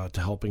 to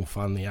helping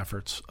fund the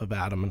efforts of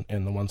Adam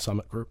and the One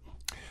Summit group.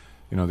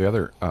 You know, the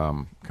other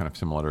kind of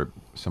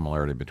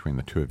similarity between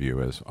the two of you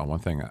is one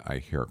thing I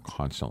hear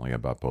constantly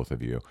about both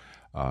of you,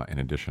 in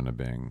addition to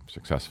being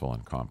successful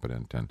and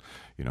competent and,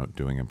 you know,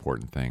 doing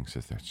important things,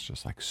 is that it's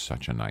just like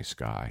such a nice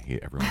guy.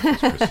 Everyone says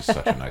Chris is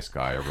such a nice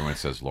guy. Everyone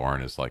says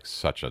Lauren is like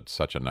such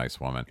a nice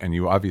woman. And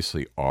you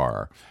obviously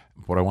are.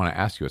 What I want to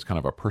ask you is kind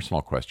of a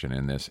personal question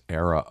in this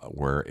era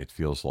where it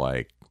feels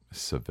like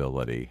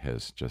civility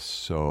has just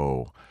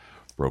so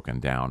broken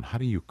down. How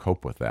do you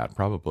cope with that?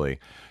 Probably,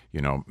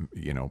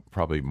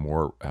 probably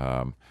more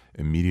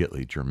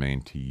immediately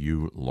germane to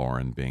you,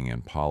 Lauren, being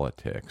in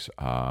politics,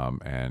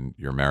 and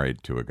you're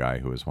married to a guy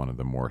who is one of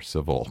the more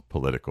civil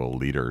political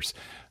leaders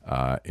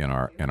in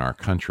our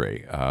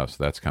country. So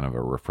that's kind of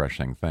a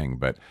refreshing thing.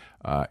 But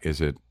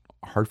is it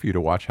hard for you to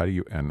watch? How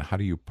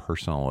do you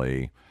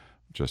personally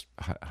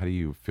how do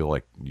you feel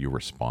like you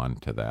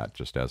respond to that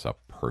just as a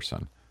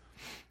person?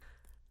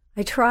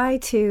 I try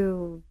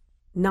to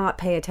not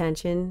pay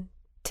attention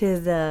to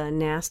the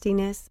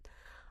nastiness.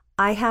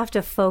 I have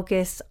to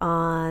focus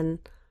on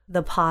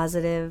the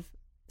positive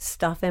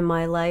stuff in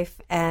my life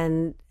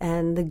and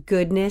the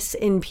goodness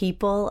in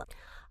people.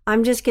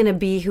 I'm just going to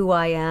be who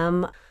I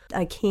am.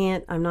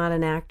 I'm not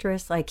an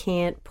actress. I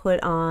can't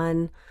put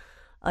on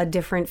a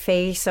different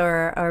face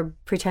or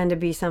pretend to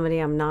be somebody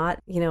I'm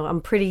not. You know,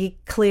 I'm pretty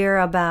clear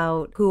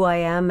about who I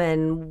am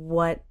and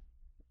what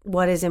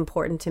is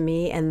important to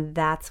me, and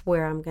that's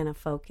where I'm going to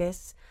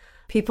focus.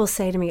 People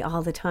say to me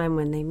all the time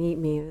when they meet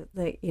me,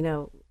 they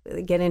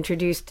get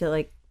introduced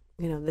to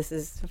this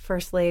is the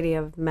First Lady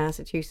of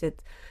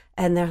Massachusetts,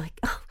 and they're like,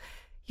 "Oh,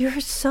 you're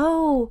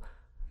so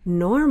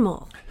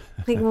normal."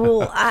 Like,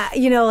 well,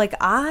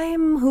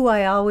 I'm who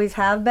I always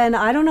have been.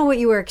 I don't know what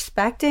you were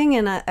expecting,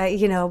 and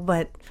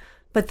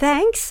but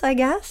thanks, I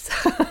guess.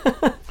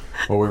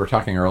 Well, we were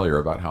talking earlier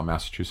about how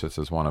Massachusetts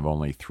is one of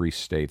only 3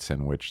 states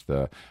in which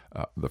the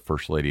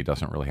First Lady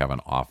doesn't really have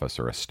an office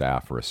or a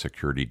staff or a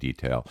security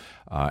detail,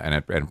 and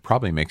it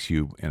probably makes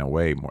you, in a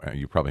way,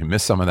 you probably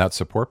miss some of that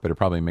support, but it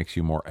probably makes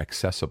you more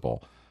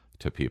accessible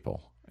to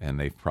people, and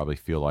they probably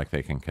feel like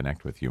they can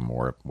connect with you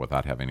more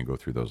without having to go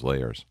through those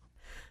layers.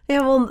 Yeah,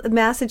 well,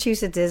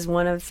 Massachusetts is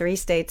one of 3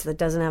 states that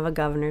doesn't have a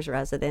governor's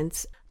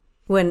residence.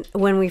 When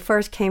we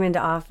first came into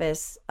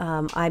office,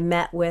 I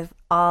met with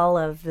all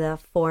of the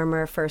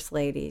former First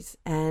Ladies,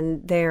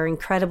 and they're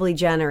incredibly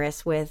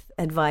generous with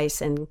advice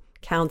and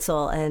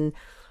counsel. And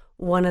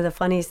one of the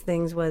funniest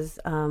things was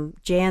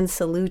Jan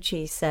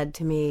Salucci said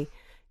to me,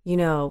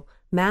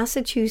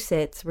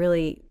 Massachusetts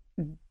really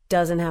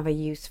doesn't have a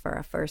use for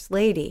a First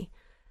Lady.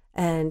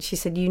 And she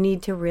said, you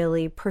need to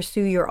really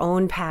pursue your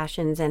own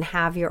passions and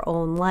have your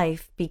own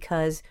life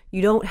because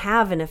you don't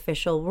have an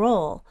official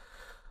role.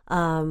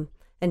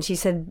 And she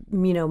said,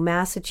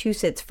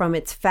 Massachusetts from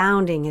its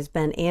founding has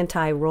been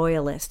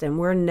anti-royalist, and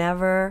we're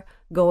never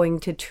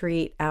going to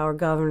treat our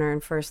governor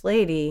and First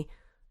Lady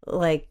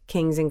like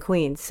kings and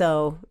queens.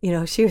 So,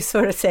 she was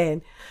sort of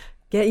saying,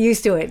 get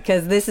used to it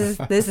because this is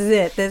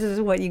it. This is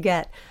what you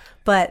get.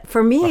 But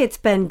for me, it's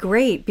been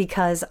great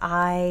because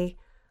I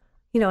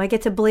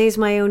get to blaze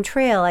my own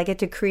trail. I get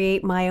to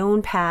create my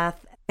own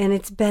path, and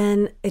it's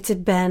been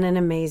an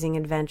amazing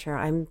adventure.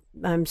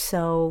 I'm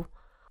so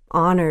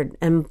honored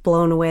and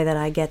blown away that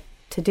I get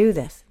to do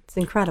this. It's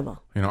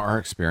incredible. Our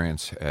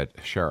experience at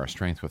Share Our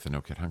Strength with the No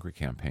Kid Hungry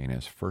campaign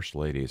is First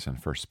Ladies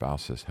and First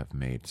Spouses have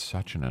made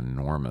such an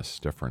enormous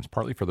difference,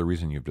 partly for the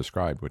reason you've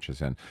described, which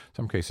is in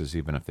some cases,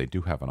 even if they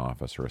do have an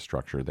office or a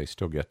structure, they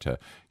still get to,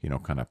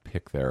 kind of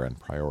pick there and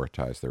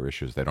prioritize their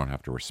issues. They don't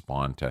have to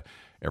respond to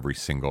every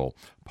single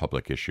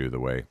public issue the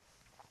way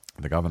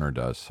The governor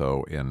does.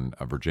 So in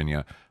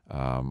Virginia,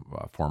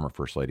 former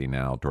First Lady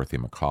now, Dorothy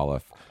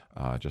McAuliffe,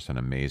 just an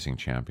amazing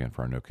champion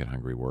for our No Kid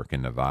Hungry work.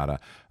 In Nevada,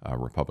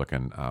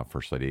 Republican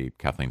First Lady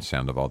Kathleen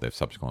Sandoval, they've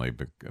subsequently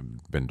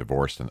been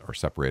divorced or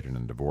separated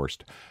and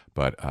divorced,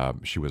 but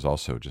she was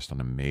also just an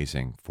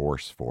amazing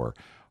force for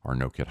our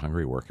No Kid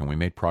Hungry work. And we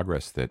made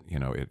progress that,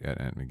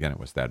 and again, it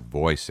was that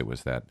voice, it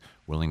was that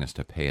willingness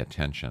to pay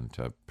attention,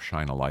 to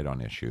shine a light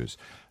on issues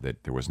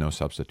that there was no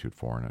substitute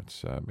for. And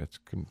it's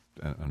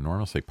an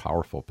enormously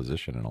powerful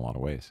position in a lot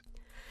of ways.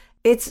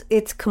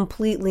 It's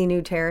completely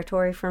new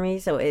territory for me.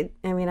 So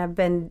I've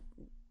been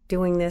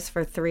doing this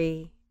for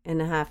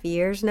 3.5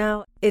 years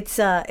now. It's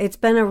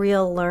been a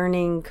real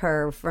learning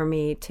curve for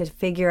me to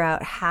figure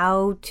out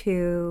how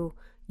to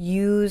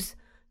use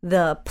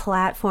the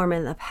platform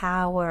and the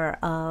power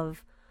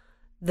of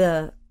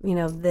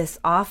this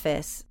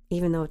office,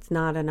 even though it's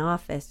not an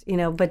office,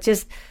 but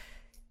just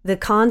the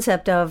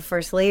concept of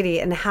First Lady,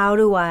 and how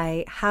do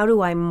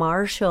I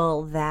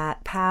marshal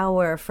that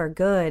power for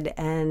good?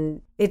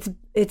 And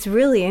it's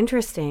really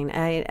interesting.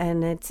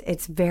 And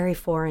it's very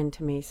foreign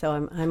to me.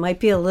 So I might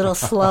be a little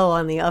slow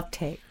on the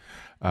uptake.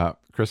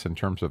 Chris, in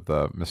terms of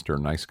the Mr.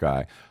 Nice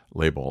Guy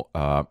label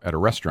at a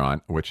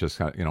restaurant, which is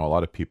a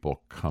lot of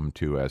people come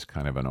to as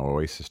kind of an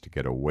oasis to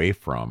get away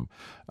from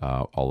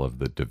all of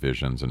the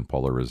divisions and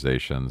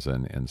polarizations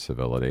and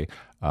incivility.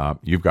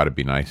 You've got to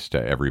be nice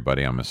to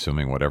everybody, I'm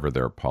assuming, whatever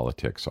their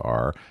politics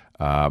are.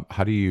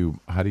 How do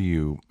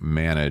you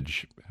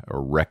manage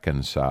or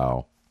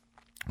reconcile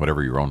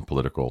whatever your own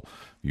political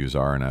views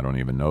are, and I don't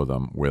even know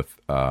them, with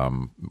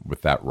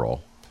that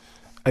role?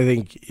 I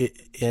think,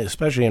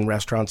 especially in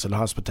restaurants and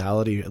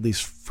hospitality, at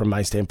least from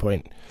my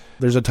standpoint,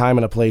 there's a time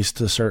and a place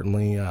to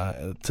certainly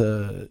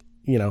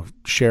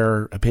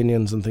share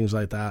opinions and things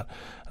like that.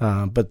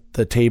 But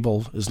the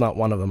table is not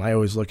one of them. I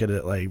always look at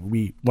it like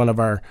one of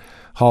our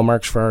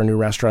hallmarks for our new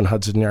restaurant,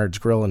 Hudson Yards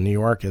Grill in New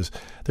York, is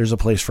there's a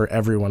place for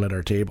everyone at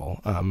our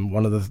table.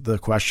 One of the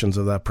questions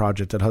of that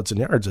project at Hudson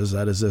Yards is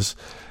this,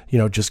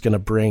 just going to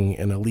bring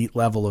an elite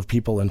level of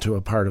people into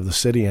a part of the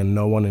city, and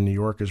no one in New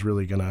York is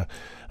really going to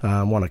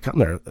want to come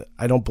there.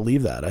 I don't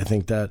believe that. I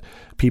think that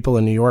people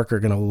in New York are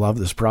going to love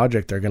this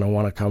project. They're going to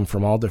want to come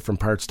from all different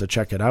parts to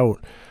check it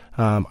out.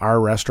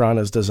 Our restaurant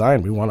is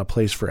designed. We want a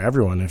place for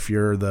everyone. If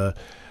you're the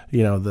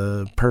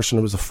person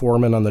who was a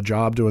foreman on the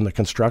job doing the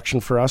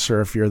construction for us,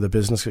 or if you're the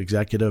business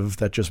executive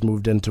that just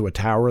moved into a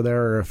tower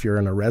there, or if you're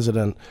in a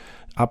resident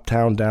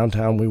uptown,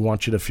 downtown, we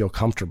want you to feel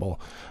comfortable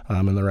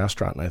in the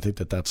restaurant. And I think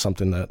that that's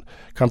something that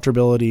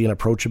comfortability and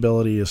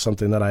approachability is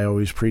something that I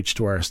always preach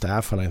to our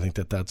staff. And I think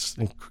that that's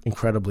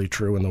incredibly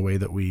true in the way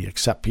that we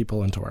accept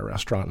people into our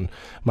restaurant. And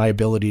my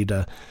ability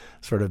to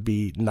sort of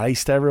be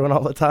nice to everyone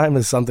all the time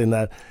is something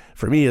that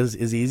for me is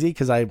easy,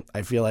 because I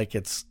feel like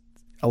it's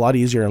a lot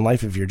easier in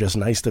life if you're just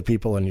nice to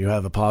people and you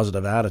have a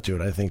positive attitude.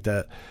 I think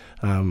that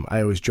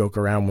I always joke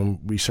around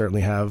when we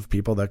certainly have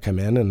people that come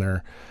in and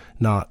they're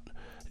not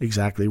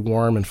exactly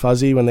warm and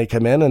fuzzy when they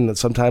come in, and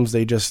sometimes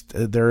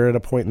they're at a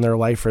point in their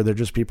life where they're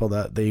just people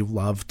that they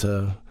love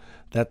to,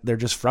 that they're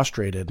just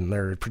frustrated and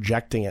they're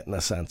projecting it in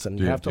a sense. And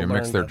you have to learn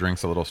mix their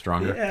drinks a little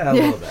stronger. Yeah, a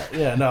little bit.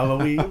 Yeah, no,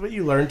 but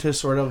you learn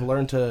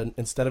to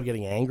instead of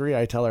getting angry,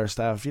 I tell our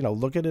staff,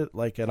 look at it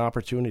like an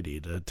opportunity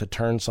to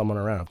turn someone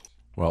around.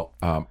 Well,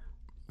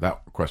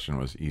 that question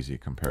was easy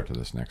compared to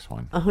this next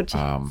one. Oh,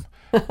 geez.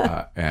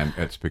 And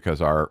it's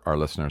because our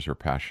listeners are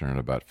passionate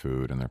about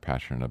food and they're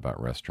passionate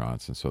about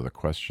restaurants. And so the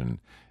question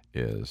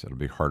is, it'll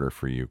be harder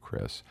for you,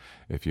 Chris,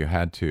 if you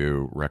had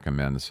to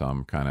recommend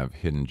some kind of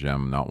hidden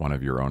gem, not one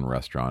of your own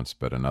restaurants,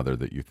 but another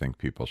that you think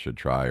people should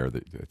try, or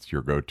that it's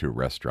your go-to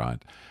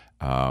restaurant.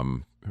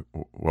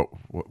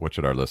 What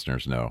should our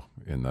listeners know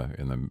in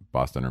the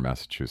Boston or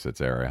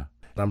Massachusetts area?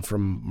 I'm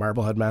from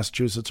Marblehead,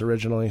 Massachusetts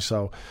originally,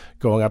 so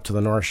going up to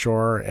the North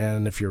Shore,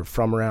 and if you're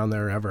from around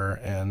there ever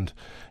and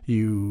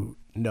you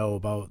know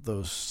about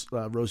those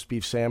roast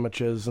beef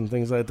sandwiches and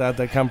things like that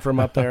come from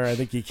up there, I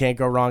think you can't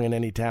go wrong in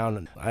any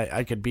town.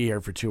 I could be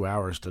here for 2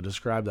 hours to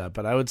describe that,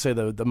 but I would say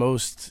the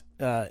most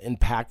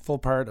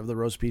impactful part of the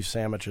roast beef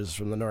sandwiches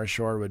from the North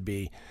Shore would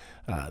be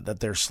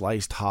that they're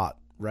sliced hot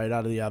right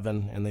out of the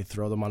oven, and they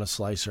throw them on a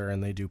slicer,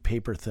 and they do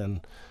paper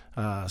thin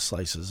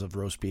slices of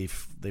roast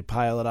beef. They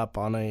pile it up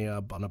on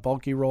a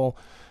bulky roll.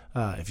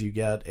 If you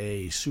get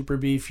a super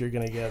beef, you're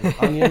going to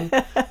get onion.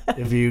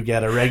 If you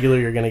get a regular,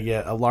 you're going to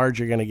get a large,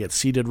 you're going to get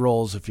seeded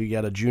rolls. If you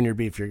get a junior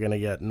beef, you're going to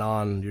get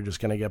you're just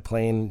going to get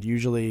plain.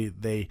 Usually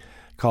they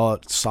call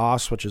it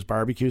sauce, which is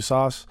barbecue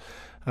sauce.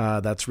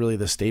 That's really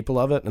the staple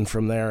of it. And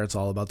from there, it's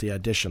all about the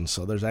additions.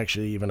 So there's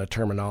actually even a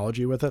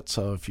terminology with it.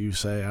 So if you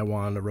say, I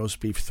want a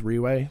roast beef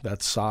 3-way,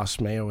 that's sauce,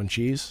 mayo, and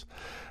cheese.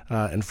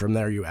 And from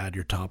there, you add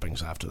your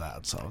toppings after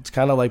that. So it's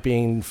kind of like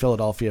being in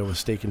Philadelphia with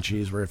steak and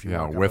cheese, where if you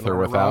with or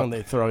without,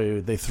 they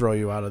throw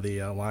you out of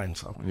the line.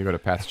 So when you go to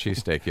Pat's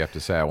Cheesesteak, you have to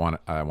say, I want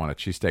a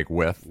cheesesteak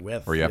with,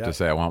 or you have to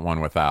say, I want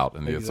one without,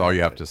 and It's all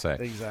you have to say.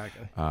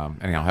 Exactly.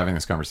 Anyhow, having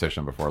this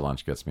conversation before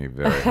lunch gets me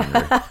very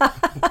hungry.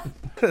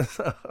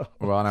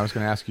 Well, and I was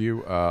going to ask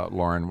you,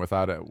 Lauren,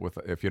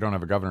 if you don't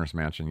have a governor's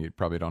mansion, you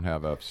probably don't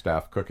have a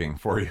staff cooking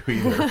for you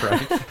either,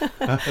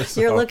 right?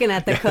 You're looking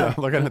at the cook.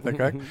 Looking at the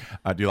cook.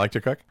 Do you like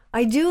to cook?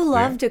 I do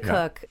love to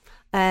cook.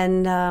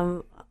 And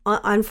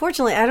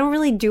unfortunately, I don't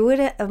really do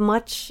it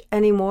much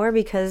anymore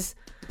because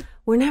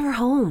we're never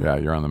home. Yeah,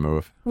 you're on the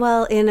move.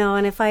 Well,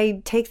 and if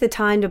I take the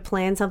time to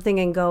plan something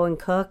and go and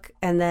cook,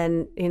 and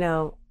then,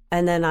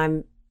 and then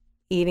I'm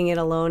eating it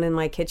alone in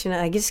my kitchen,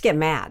 I just get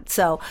mad.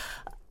 So,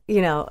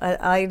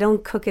 I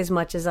don't cook as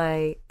much as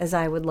I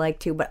would like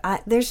to, but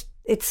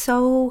it's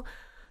so,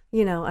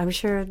 I'm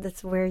sure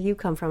that's where you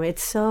come from.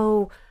 It's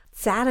so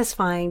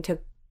satisfying to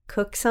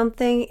cook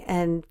something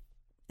and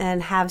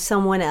have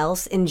someone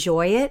else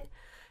enjoy it.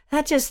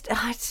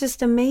 It's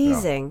just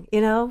amazing,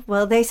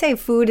 Well, they say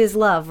food is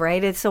love,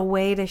 right? It's a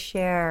way to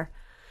share.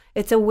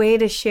 It's a way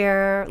to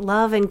share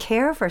love and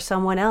care for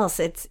someone else.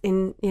 It's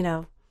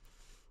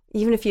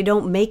even if you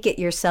don't make it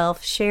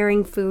yourself,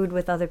 sharing food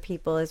with other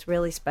people is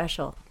really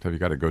special. Have you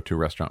got a go-to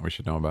restaurant we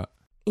should know about?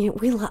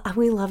 We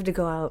love to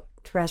go out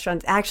to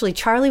restaurants. Actually,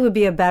 Charlie would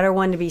be a better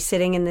one to be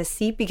sitting in this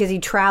seat because he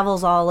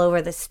travels all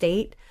over the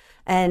state,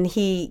 and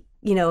he,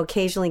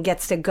 occasionally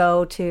gets to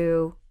go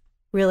to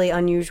really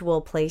unusual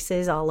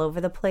places all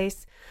over the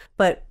place.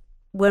 But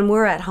when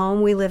we're at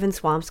home, we live in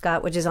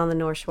Swampscott, which is on the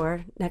North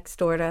Shore, next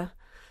door to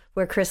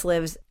where Chris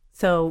lives.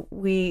 So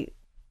we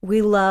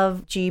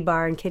love G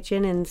Bar and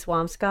Kitchen in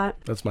Swampscott.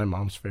 That's my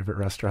mom's favorite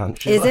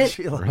restaurant. She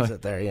loves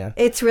it there, yeah.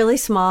 It's really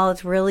small.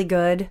 It's really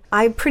good.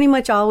 I pretty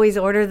much always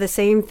order the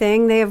same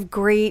thing. They have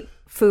great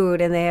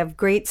food and they have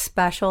great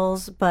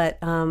specials. But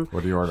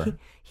what do you order?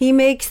 He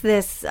makes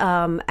this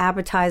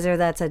appetizer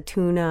that's a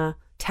tuna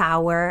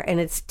tower, and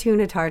it's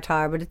tuna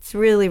tartare, but it's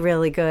really,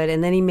 really good.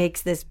 And then he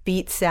makes this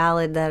beet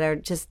salad that are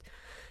just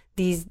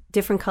these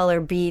different color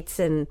beets,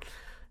 and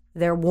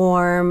they're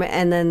warm,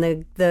 and then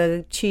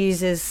the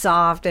cheese is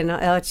soft, and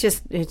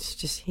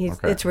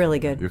it's really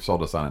good. You've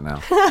sold us on it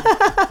now.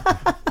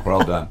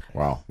 Well done.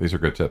 Wow, these are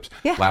good tips.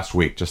 Yeah. Last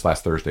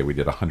Thursday, we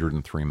did a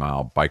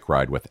 103-mile bike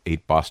ride with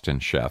 8 Boston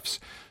chefs,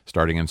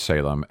 starting in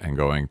Salem and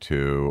going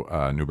to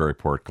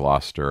Newburyport,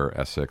 Gloucester,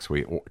 Essex.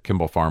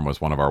 Kimball Farm was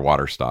one of our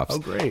water stops. Oh,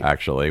 great.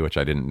 Actually, which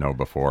I didn't know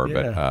before.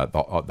 Yeah.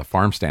 But the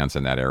farm stands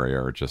in that area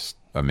are just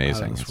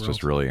amazing. It's world.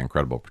 just really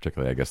incredible,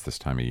 particularly, I guess, this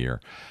time of year.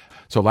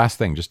 So last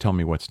thing, just tell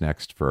me what's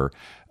next for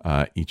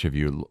each of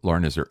you.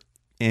 Lauren, is there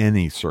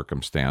any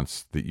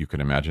circumstance that you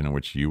could imagine in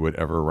which you would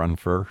ever run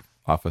for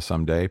office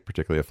someday,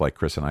 particularly if like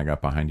Chris and I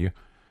got behind you?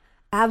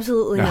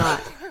 Absolutely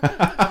not.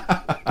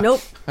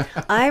 Nope.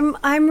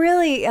 I'm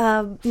really,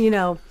 I'm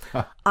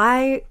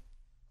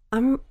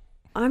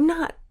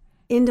not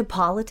into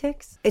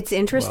politics. It's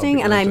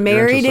interesting, and I'm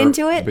married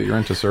into it. But you're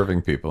into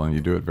serving people, and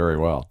you do it very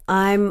well.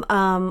 I'm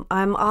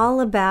all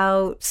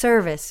about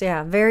service.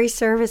 Yeah, very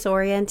service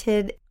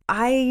oriented.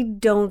 I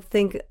don't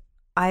think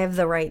I have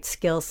the right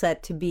skill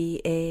set to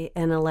be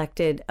an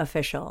elected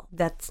official.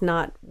 That's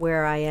not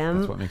where I am.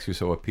 That's what makes you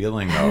so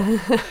appealing, though.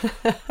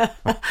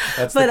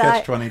 That's the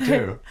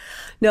catch-22.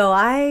 No,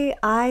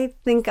 I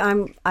think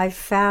I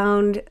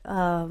found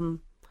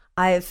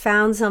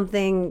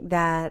something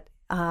that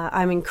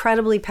I'm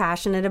incredibly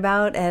passionate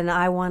about, and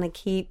I want to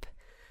keep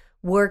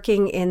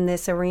working in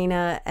this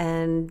arena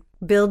and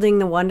building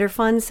the Wonder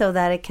Fund so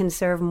that it can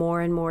serve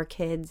more and more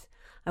kids.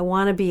 I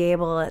want to be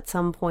able at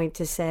some point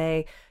to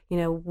say,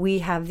 we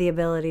have the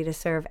ability to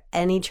serve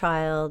any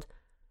child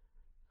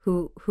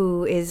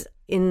who is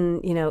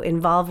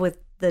involved with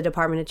the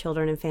Department of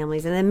Children and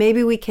Families. And then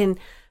maybe we can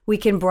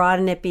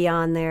broaden it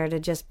beyond there to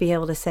just be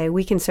able to say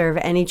we can serve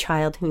any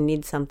child who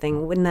needs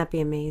something. Wouldn't that be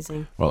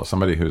amazing? Well,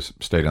 somebody who's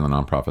stayed in the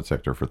nonprofit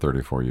sector for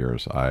 34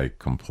 years, I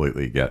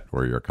completely get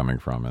where you're coming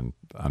from and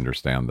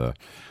understand the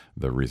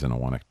reason I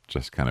want to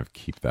just kind of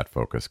keep that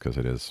focus, because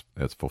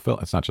it's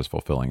fulfilling. It's not just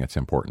fulfilling, it's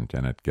important,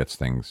 and it gets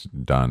things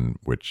done,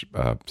 which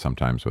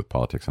sometimes with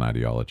politics and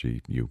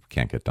ideology, you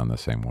can't get done the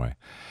same way.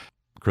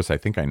 Chris, I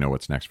think I know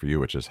what's next for you,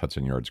 which is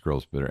Hudson Yards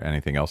Grills. But there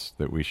anything else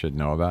that we should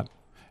know about?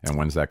 And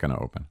when's that going to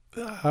open?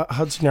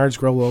 Hudson Yards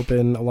Grill will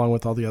open along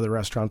with all the other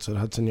restaurants at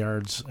Hudson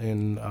Yards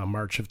in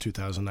March of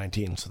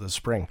 2019, so this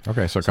spring.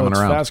 Okay, so coming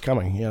around. It's fast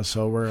coming, yeah.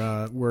 So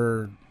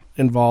we're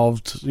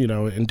involved,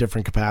 in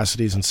different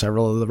capacities in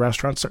several of the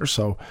restaurants there.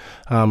 So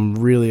I'm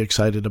really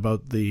excited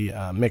about the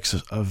mix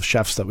of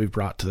chefs that we've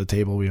brought to the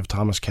table. We have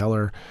Thomas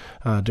Keller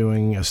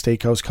doing a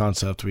steakhouse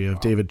concept. We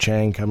have David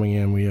Chang coming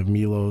in. We have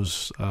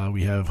Milos.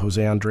 We have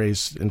Jose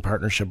Andres in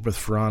partnership with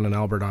Ferran and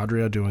Albert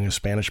Adria doing a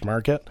Spanish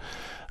market.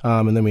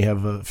 And then we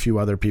have a few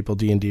other people,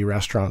 D&D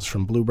restaurants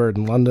from Bluebird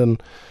in London.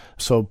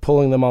 So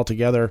pulling them all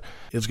together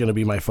is going to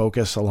be my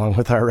focus along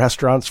with our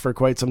restaurants for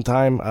quite some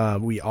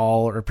time. We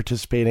all are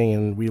participating,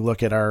 and we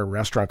look at our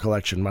restaurant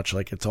collection much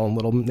like its own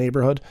little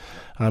neighborhood.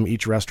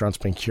 Each restaurant's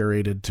been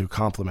curated to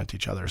complement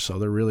each other. So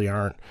there really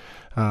aren't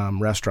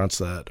restaurants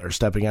that are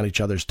stepping on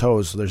each other's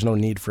toes. So there's no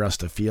need for us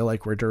to feel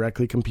like we're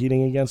directly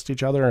competing against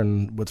each other.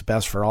 And what's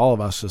best for all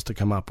of us is to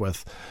come up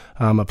with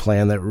a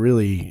plan that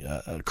really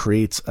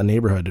creates a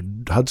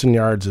neighborhood. Hudson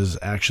Yards is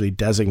actually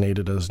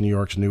designated as New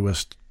York's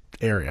newest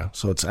area.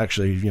 So it's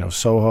actually,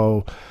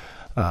 Soho,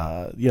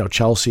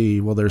 Chelsea.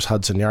 Well, there's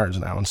Hudson Yards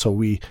now. And so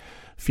we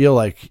feel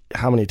like,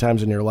 how many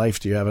times in your life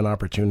do you have an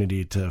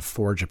opportunity to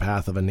forge a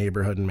path of a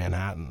neighborhood in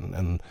Manhattan?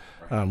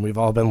 And we've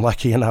all been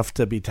lucky enough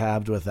to be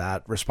tabbed with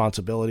that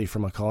responsibility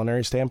from a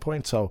culinary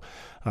standpoint. So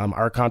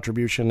our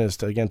contribution is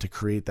to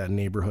create that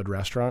neighborhood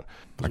restaurant.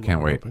 I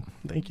can't wait.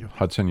 Thank you.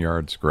 Hudson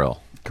Yards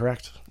Grill.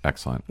 Correct.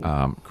 Excellent.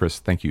 Chris,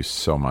 thank you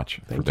so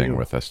much for being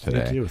with us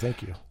today.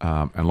 Thank you.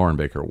 And Lauren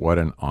Baker, what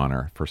an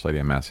honor, First Lady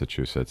of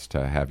Massachusetts,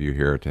 to have you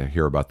here, to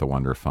hear about the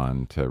Wonder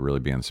Fund, to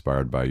really be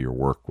inspired by your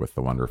work with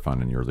the Wonder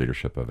Fund and your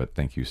leadership of it.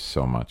 Thank you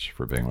so much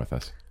for being with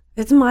us.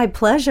 It's my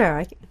pleasure.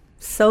 I'm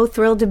so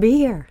thrilled to be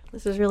here.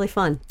 This is really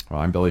fun. Well,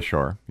 I'm Billy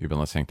Shore. You've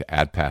been listening to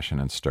Add Passion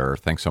and Stir.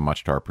 Thanks so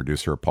much to our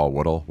producer, Paul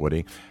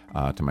Woody,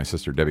 to my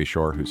sister, Debbie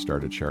Shore, who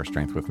started Share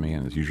Strength with me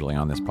and is usually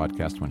on this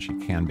podcast when she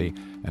can be,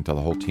 and to the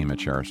whole team at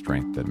Share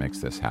Strength that makes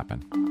this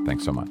happen.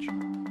 Thanks so much.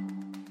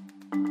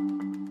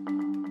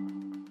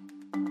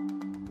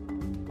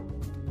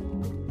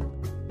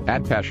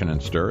 Add Passion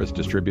and Stir is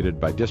distributed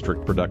by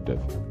District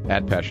Productive.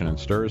 Add Passion and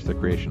Stir is the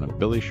creation of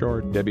Billy Shore,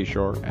 Debbie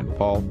Shore, and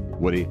Paul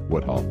Woody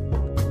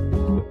Woodhull.